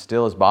conscience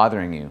still is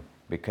bothering you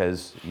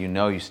because you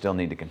know you still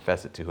need to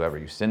confess it to whoever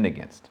you sinned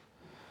against.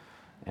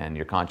 And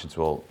your conscience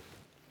will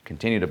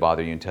continue to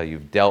bother you until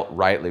you've dealt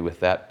rightly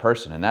with that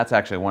person. And that's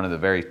actually one of the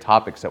very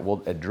topics that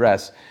we'll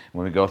address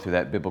when we go through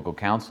that biblical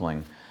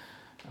counseling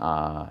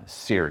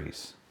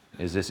series,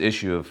 is this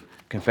issue of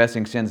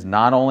confessing sins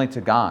not only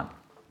to God,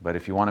 but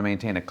if you want to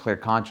maintain a clear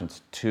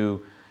conscience,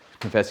 to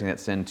confessing that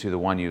sin to the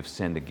one you've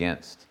sinned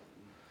against.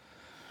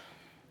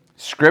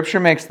 Scripture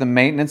makes the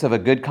maintenance of a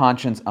good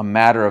conscience a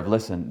matter of,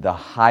 listen, the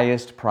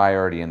highest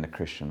priority in the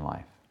Christian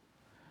life.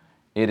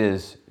 It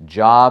is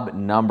job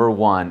number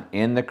one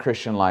in the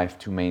Christian life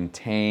to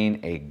maintain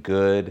a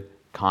good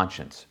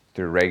conscience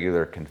through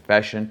regular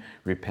confession,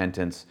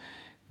 repentance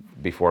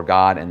before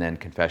God, and then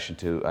confession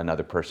to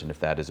another person if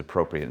that is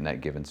appropriate in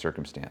that given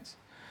circumstance.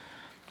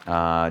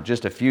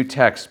 just a few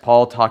texts.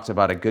 Paul talks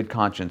about a good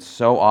conscience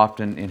so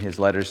often in his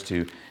letters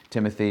to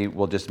Timothy.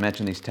 We'll just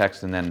mention these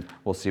texts and then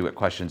we'll see what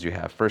questions you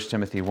have. 1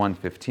 Timothy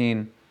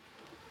 1:15,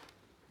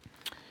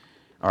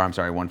 or I'm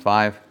sorry,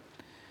 1:5.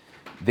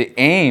 The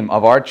aim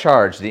of our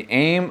charge, the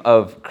aim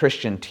of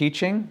Christian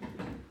teaching,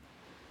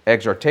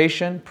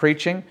 exhortation,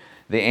 preaching,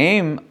 the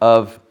aim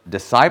of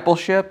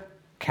discipleship,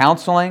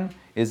 counseling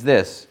is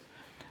this: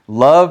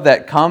 love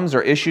that comes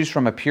or issues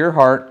from a pure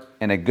heart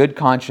and a good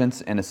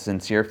conscience and a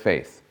sincere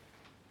faith.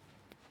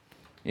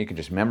 You can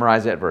just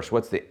memorize that verse.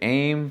 What's the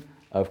aim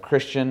of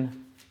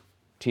Christian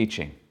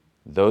teaching?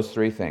 Those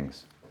three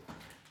things,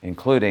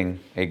 including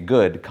a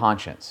good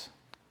conscience.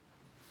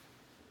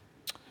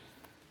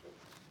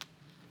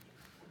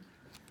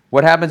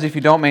 What happens if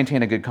you don't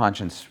maintain a good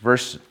conscience?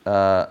 Verse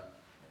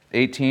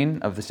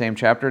 18 of the same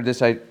chapter.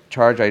 This I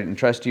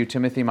entrust to you,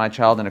 Timothy, my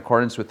child, in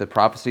accordance with the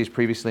prophecies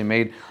previously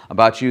made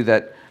about you,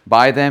 that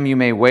by them you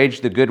may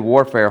wage the good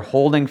warfare,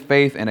 holding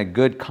faith and a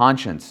good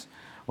conscience.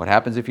 What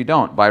happens if you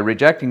don't? By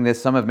rejecting this,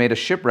 some have made a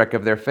shipwreck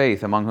of their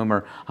faith, among whom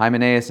are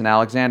Hymenaeus and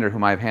Alexander,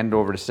 whom I have handed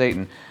over to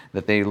Satan,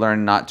 that they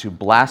learn not to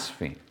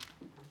blaspheme.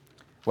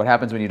 What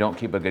happens when you don't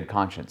keep a good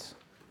conscience?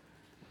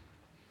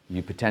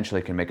 You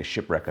potentially can make a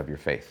shipwreck of your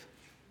faith.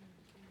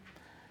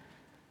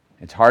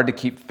 It's hard to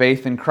keep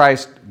faith in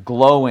Christ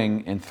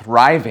glowing and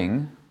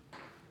thriving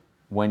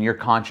when your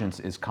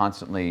conscience is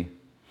constantly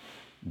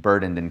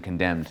burdened and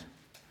condemned.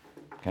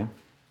 Okay?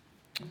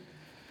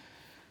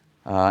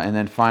 And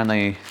then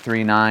finally,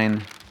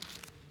 3:9.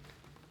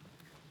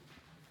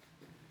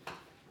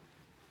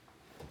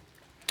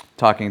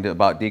 Talking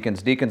about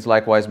deacons. Deacons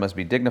likewise must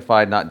be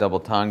dignified, not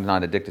double-tongued,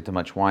 not addicted to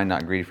much wine,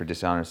 not greedy for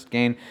dishonest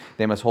gain.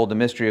 They must hold the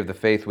mystery of the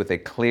faith with a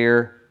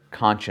clear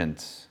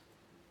conscience.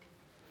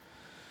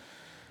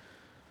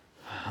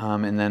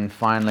 And then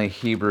finally,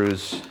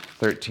 Hebrews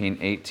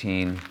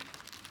 13:18.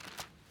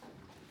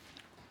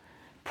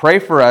 Pray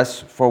for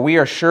us, for we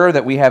are sure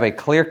that we have a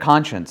clear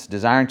conscience,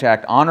 desiring to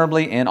act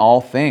honorably in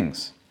all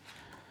things.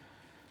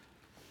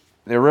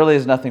 There really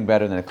is nothing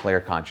better than a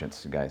clear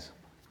conscience, guys.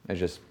 There's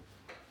just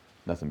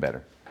nothing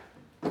better.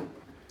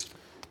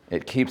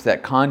 It keeps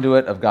that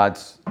conduit of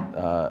God's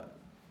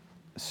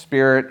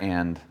Spirit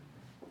and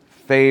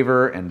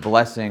favor and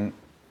blessing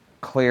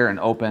clear and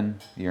open.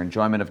 Your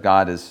enjoyment of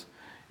God is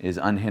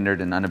unhindered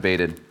and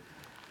unabated.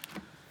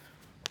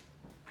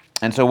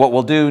 And so what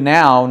we'll do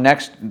now,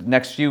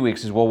 next few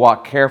weeks, is we'll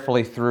walk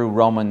carefully through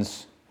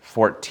Romans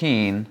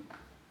 14,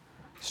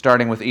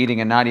 starting with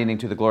eating and not eating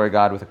to the glory of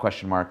God with a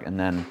question mark, and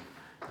then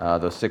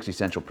those 6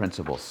 essential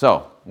principles.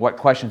 So, what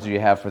questions do you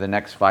have for the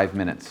next 5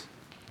 minutes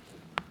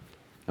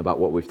about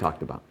what we've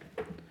talked about?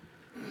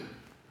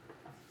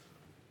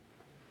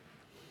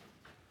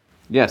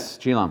 Yes,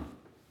 Chilam.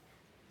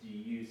 Do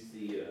you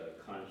see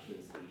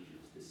conscience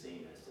issues the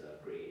same as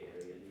gray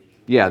area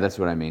issues? Yeah, that's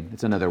what I mean.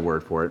 It's another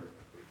word for it.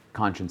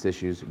 Conscience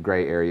issues,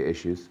 gray area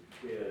issues.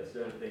 There are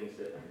certain things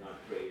that are not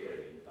gray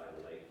area in the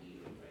Bible, like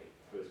eating, right?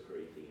 1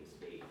 Corinthians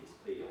 8 is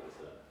clear as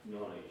a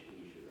knowledge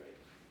issue, right?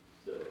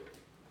 So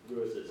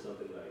versus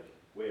something like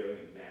wearing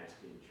a mask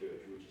in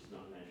church, which is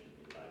not mentioned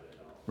in the Bible at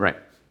all. Right.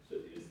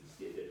 So do you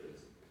see a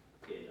difference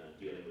in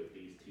dealing with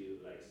these two,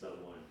 like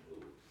someone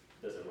who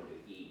doesn't want to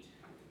eat,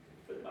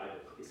 but the Bible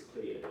is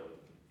clear that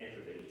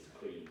everything is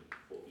clean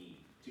for to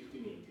be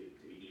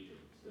eaten.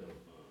 So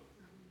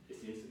it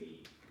seems to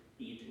me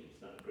eating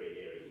is not a gray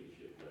area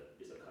issue, but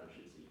it's a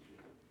conscience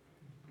issue.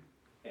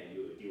 And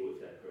you would deal with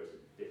that person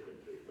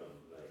differently from,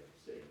 like,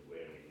 say,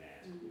 wearing a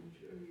mask in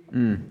church.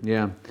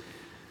 Yeah.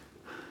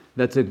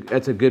 That's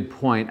a good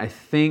point. I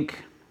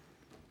think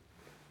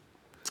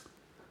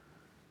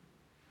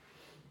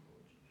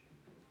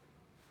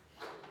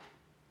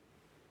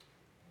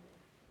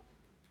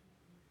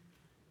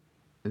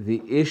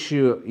the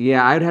issue,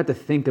 I'd have to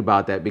think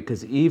about that,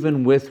 because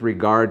even with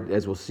regard,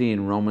 as we'll see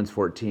in Romans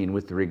 14,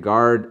 with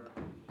regard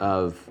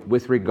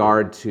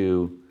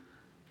to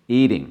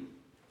eating,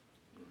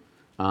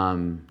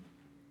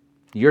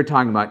 you're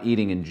talking about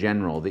eating in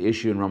general. The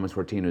issue in Romans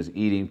 14 is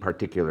eating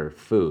particular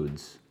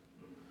foods.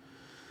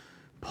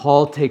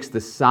 Paul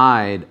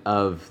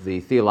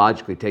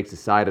theologically takes the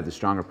side of the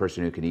stronger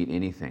person who can eat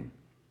anything.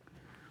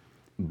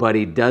 But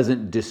he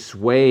doesn't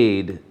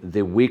dissuade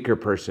the weaker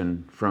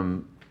person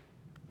from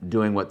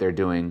doing what they're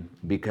doing,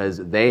 because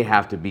they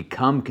have to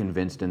become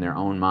convinced in their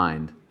own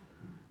mind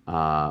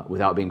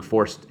without being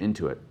forced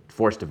into it,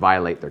 forced to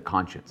violate their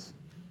conscience.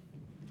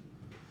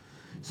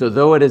 So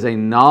though it is a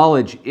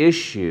knowledge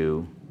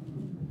issue,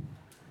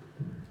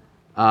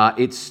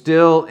 it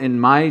still, in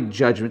my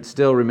judgment,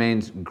 still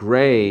remains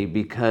gray,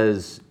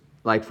 because,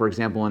 like, for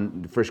example,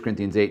 in 1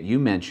 Corinthians 8, you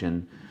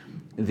mentioned,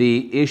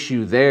 the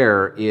issue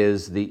there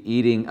is the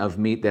eating of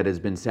meat that has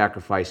been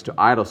sacrificed to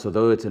idols. So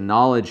though it's a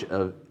knowledge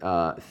of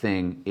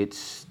thing, it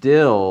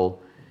still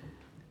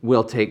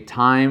will take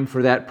time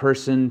for that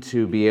person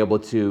to be able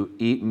to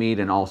eat meat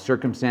in all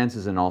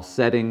circumstances, in all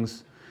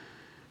settings.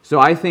 So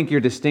I think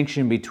your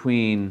distinction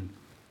between,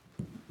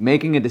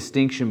 making a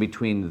distinction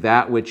between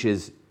that which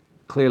is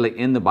clearly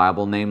in the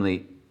Bible,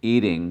 namely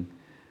eating,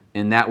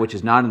 and that which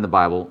is not in the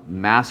Bible,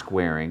 mask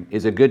wearing,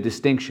 is a good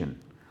distinction.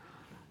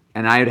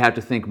 And I would have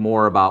to think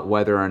more about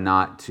whether or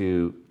not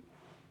to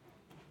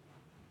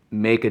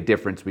make a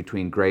difference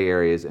between gray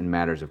areas and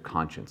matters of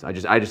conscience. I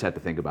just have to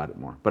think about it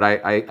more.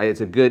 But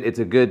it's a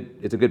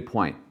good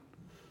point.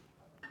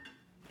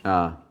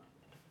 Yeah,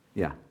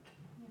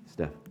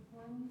 Steph.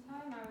 One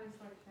time I was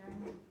like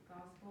sharing the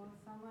gospel with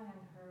someone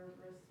and her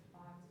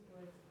response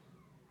was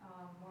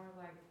more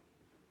like,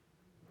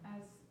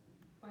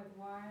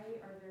 why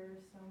are there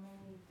so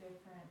many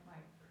different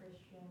like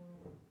Christian,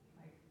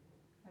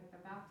 like the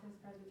Baptist,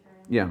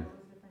 Presbyterian, Yeah. all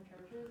those different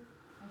churches?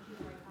 And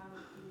she's like, how do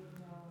you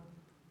know,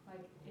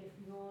 like if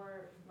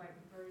your like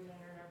version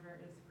or whatever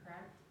is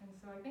correct? And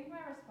so I think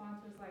my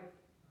response was like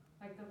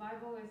the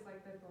Bible is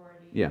like the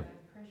authority. Yeah.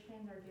 And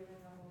Christians are given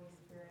the Holy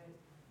Spirit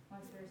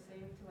once they're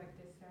saved to like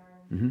discern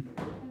and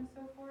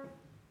so forth.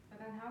 But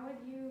then how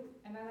would you,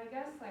 and then I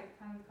guess like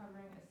kind of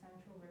covering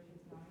essential versus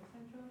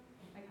non-essential,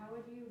 like how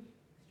would you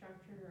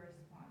structure your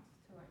response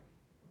to like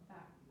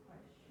that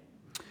question?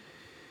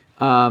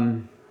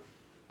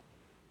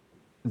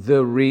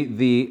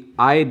 The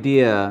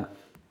idea,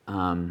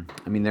 I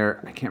mean,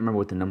 I can't remember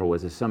what the number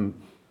was. There's some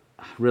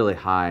really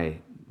high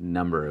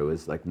number. It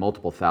was like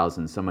multiple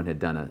thousands. Someone had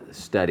done a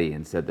study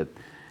and said that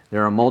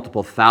there are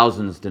multiple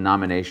thousands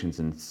denominations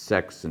and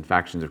sects and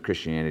factions of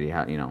Christianity.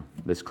 How,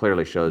 this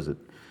clearly shows that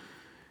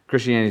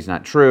Christianity is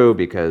not true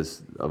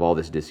because of all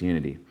this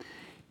disunity.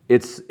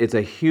 It's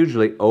a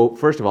hugely,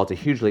 first of all, it's a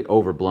hugely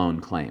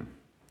overblown claim.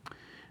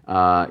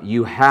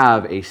 You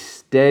have a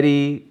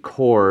steady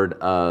cord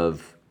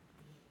of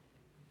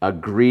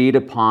agreed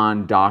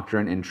upon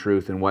doctrine and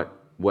truth and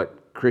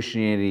what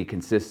Christianity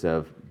consists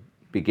of,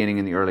 beginning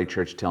in the early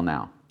church till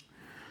now.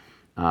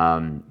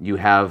 You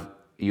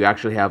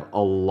actually have a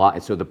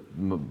lot. So the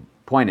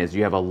point is,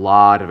 you have a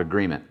lot of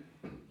agreement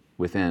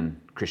within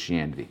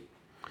Christianity.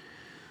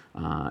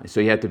 So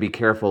you have to be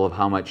careful of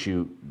how much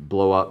you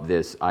blow up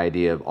this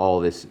idea of all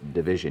this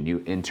division.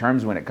 In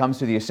terms, when it comes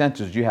to the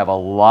essentials, you have a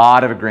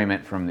lot of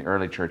agreement from the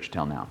early church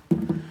till now.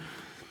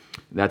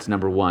 That's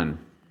number one.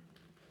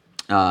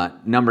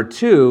 Number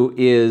two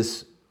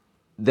is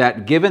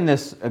that given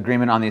this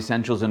agreement on the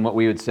essentials and what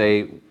we would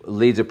say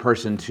leads a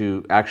person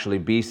to actually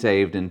be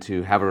saved and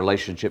to have a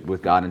relationship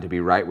with God and to be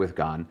right with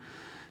God,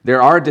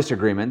 there are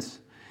disagreements,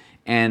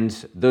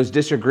 and those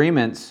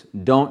disagreements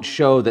don't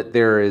show that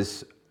there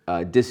is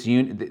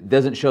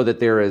doesn't show that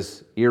there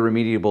is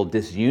irremediable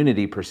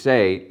disunity per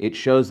se. It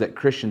shows that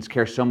Christians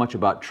care so much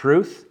about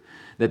truth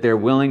that they're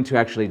willing to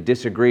actually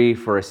disagree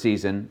for a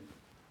season,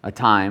 a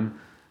time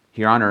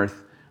here on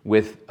earth,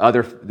 with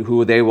other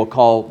who they will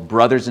call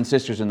brothers and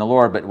sisters in the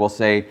Lord, but will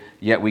say,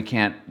 yet we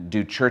can't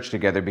do church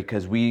together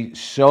because we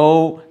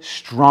so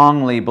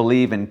strongly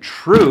believe in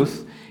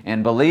truth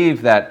and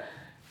believe that,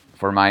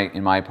 for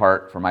my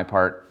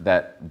part,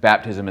 that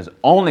baptism is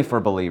only for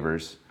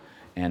believers,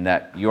 and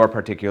that your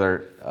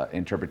particular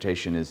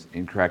interpretation is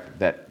incorrect.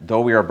 That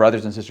though we are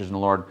brothers and sisters in the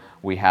Lord,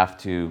 we have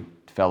to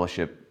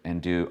fellowship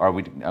and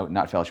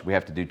not fellowship. We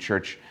have to do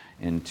church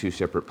in two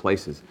separate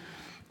places,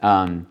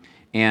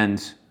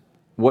 and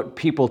what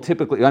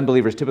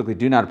unbelievers typically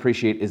do not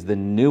appreciate is the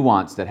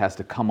nuance that has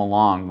to come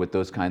along with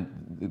those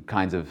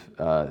kinds of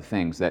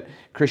things. That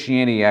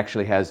Christianity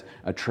actually has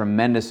a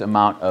tremendous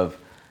amount of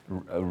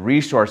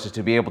resources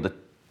to be able to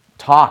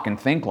talk and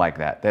think like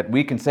that. That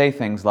we can say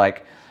things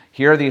like,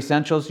 here are the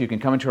essentials, you can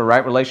come into a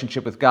right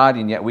relationship with God,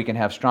 and yet we can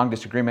have strong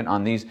disagreement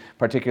on these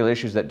particular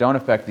issues that don't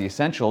affect the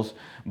essentials,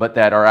 but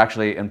that are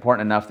actually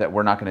important enough that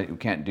we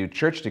can't do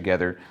church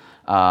together.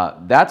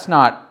 That's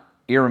not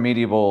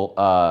irremediable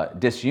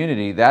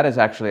disunity. That is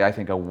actually, I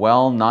think, a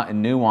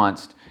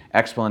nuanced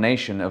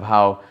explanation of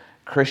how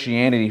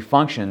Christianity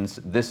functions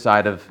this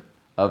side of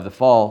the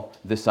fall,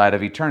 this side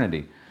of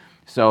eternity.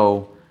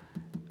 So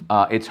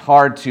it's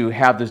hard to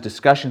have those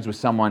discussions with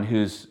someone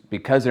who's,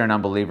 because they're an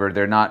unbeliever,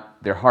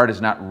 their heart is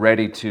not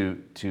ready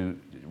to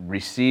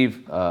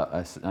receive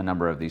a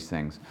number of these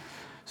things.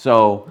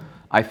 So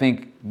I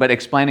think, but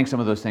explaining some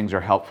of those things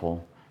are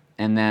helpful.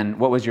 And then,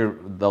 what was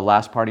the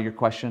last part of your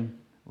question?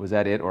 Was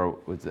that it, or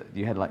was it,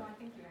 you had like? No, I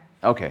think you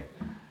answered. Okay,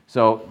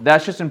 so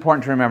that's just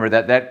important to remember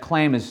that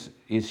claim is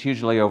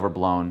hugely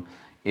overblown.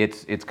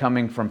 It's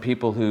coming from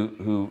people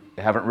who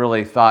haven't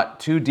really thought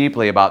too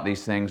deeply about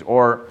these things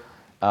or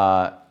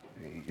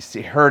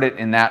heard it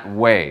in that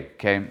way.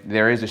 Okay,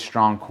 there is a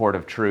strong cord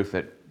of truth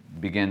that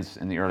begins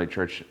in the early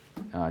church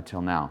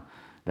till now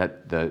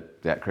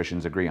that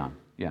Christians agree on.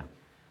 Yeah.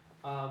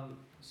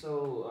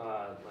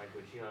 Like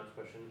with Gian's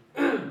question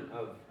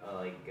of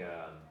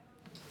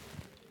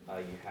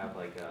you have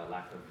like a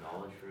lack of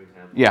knowledge, for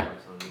example, Yeah. on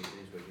some of these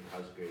things which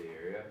cause gray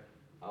area.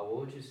 What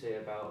would you say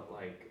about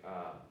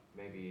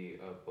maybe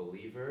a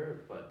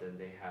believer, but then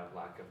they have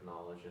lack of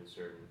knowledge in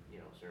certain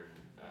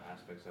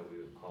aspects that we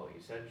would call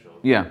essential?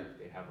 Yeah.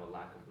 They have a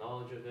lack of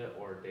knowledge of it,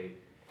 or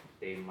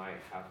they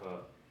might have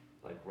a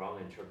wrong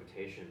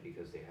interpretation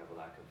because they have a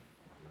lack of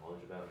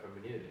knowledge about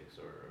hermeneutics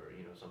or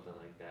something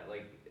like that.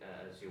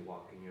 As you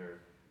walk in your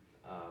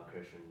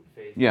Christian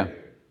faith, Yeah.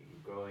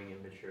 growing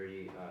in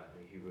maturity.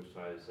 In Hebrews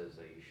 5 it says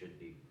that you should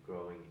be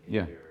growing in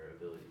Yeah. your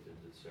ability to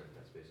discern.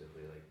 That's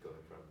basically like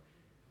going from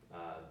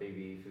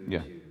baby food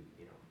Yeah. to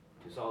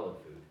to solid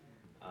food.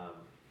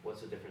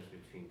 What's the difference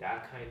between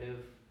that kind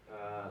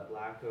of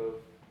lack of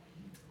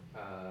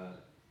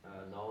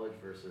knowledge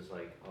versus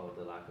like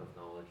the lack of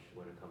knowledge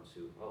when it comes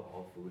to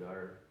all food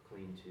are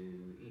clean to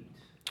eat?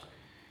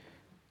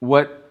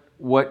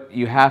 What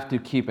you have to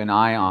keep an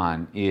eye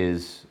on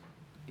is,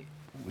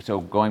 so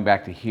going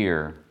back to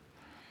here,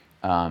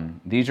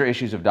 these are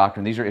issues of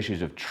doctrine, these are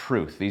issues of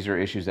truth, these are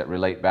issues that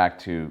relate back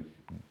to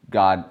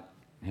God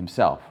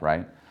himself,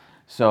 right?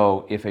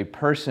 So if a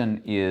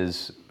person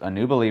is a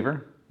new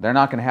believer, they're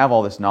not going to have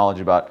all this knowledge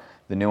about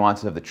the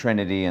nuances of the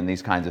Trinity and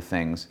these kinds of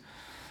things.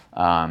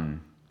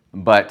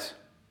 But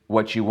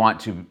what you want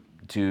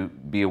to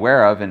be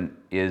aware of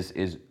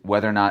is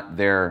whether or not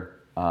they're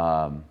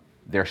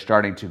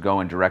starting to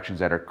go in directions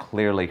that are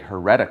clearly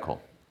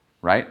heretical,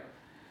 right?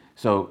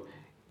 So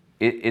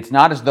it's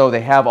not as though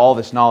they have all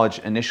this knowledge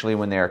initially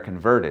when they are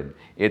converted.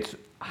 It's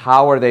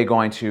how are they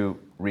going to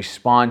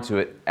respond to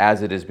it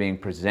as it is being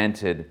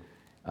presented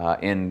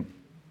in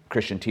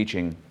Christian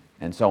teaching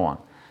and so on.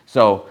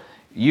 So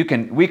we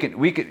can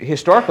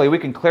historically we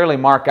can clearly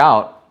mark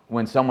out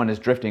when someone is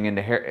drifting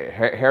into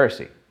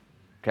heresy.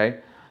 Okay,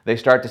 they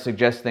start to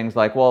suggest things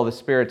like, well, the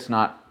Spirit's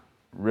not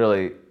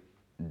really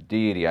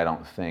deity, I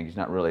don't think. He's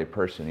not really a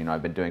person.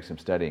 I've been doing some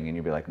studying, and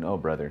you'd be like, no,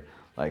 brother,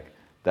 like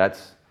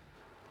that's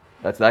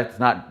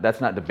not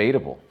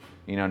debatable.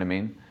 You know what I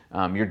mean?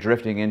 You're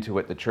drifting into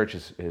what the church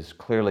is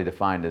clearly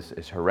defined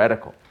as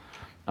heretical,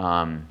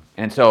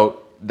 and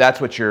so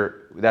that's what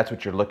you're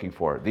looking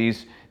for.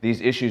 These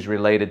issues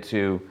related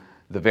to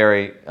the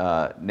very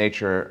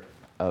nature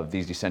of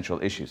these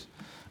essential issues.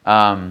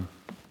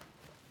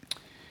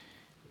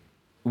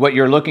 What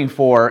you're looking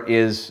for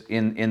is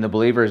in the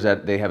believers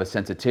that they have a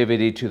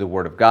sensitivity to the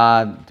Word of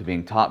God, to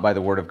being taught by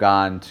the Word of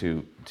God,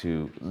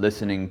 to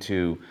listening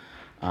to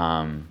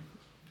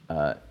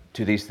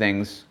these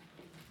things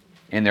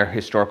in their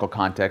historical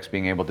context,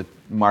 being able to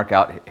mark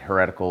out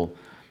heretical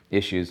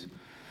issues.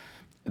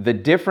 The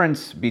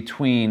difference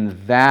between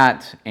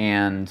that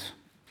and,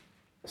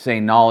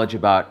 say, knowledge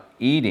about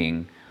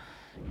eating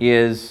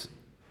is,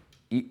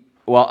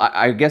 well,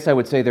 I guess I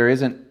would say there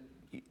isn't.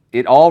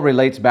 It all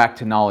relates back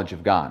to knowledge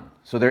of God.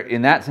 So there,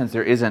 in that sense,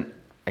 there isn't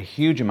a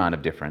huge amount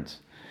of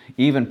difference.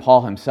 Even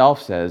Paul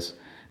himself says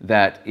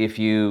that if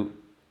you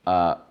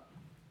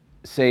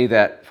say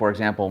that, for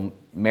example,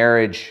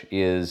 marriage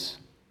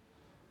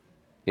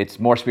it's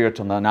more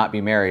spiritual to not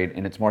be married,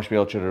 and it's more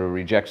spiritual to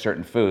reject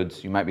certain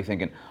foods, you might be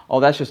thinking, oh,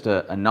 that's just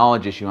a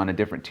knowledge issue on a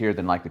different tier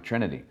than like the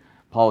Trinity.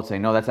 Paul would say,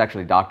 no, that's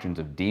actually doctrines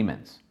of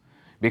demons,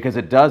 because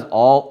it does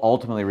all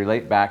ultimately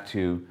relate back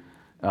to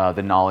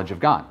the knowledge of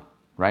God,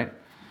 right?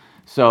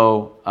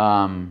 So,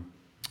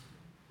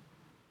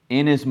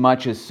 in as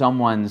much as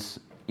someone's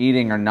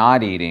eating or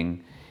not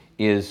eating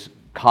is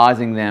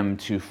causing them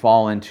to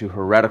fall into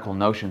heretical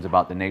notions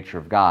about the nature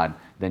of God,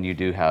 then you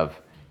do have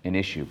an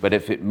issue. But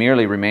if it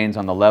merely remains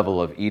on the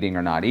level of eating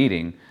or not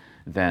eating,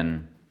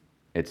 then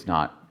it's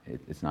not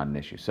an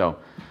issue. So,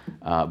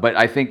 but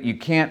I think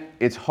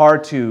it's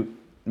hard to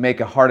make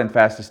a hard and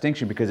fast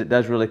distinction, because it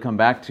does really come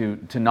back to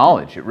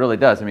knowledge. It really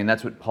does. I mean,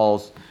 that's what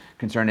Paul's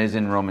concern is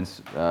in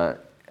Romans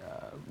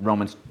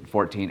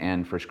 14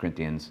 and 1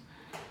 Corinthians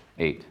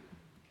 8.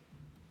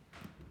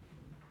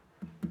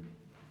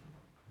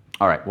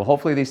 All right, well,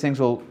 hopefully these things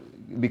will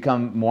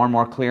become more and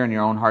more clear in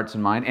your own hearts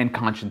and mind and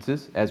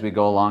consciences as we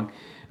go along.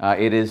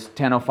 It is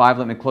 10:05.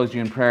 Let me close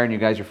you in prayer, and you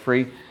guys are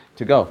free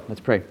to go. Let's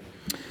pray.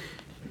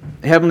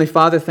 Heavenly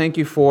Father, thank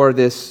you for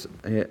this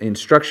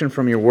instruction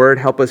from your word.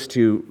 Help us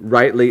to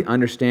rightly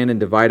understand and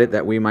divide it,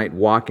 that we might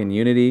walk in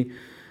unity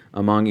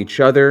among each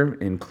other,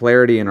 in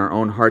clarity in our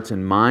own hearts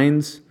and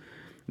minds,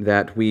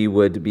 that we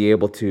would be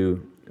able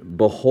to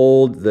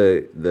behold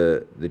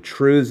the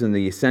truths and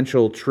the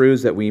essential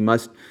truths that we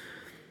must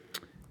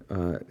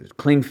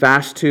cling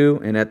fast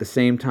to, and at the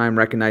same time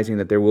recognizing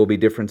that there will be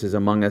differences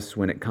among us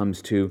when it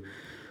comes to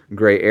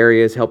gray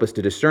areas. Help us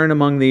to discern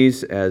among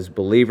these as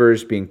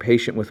believers, being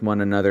patient with one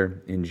another.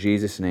 In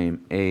Jesus'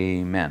 name,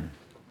 amen.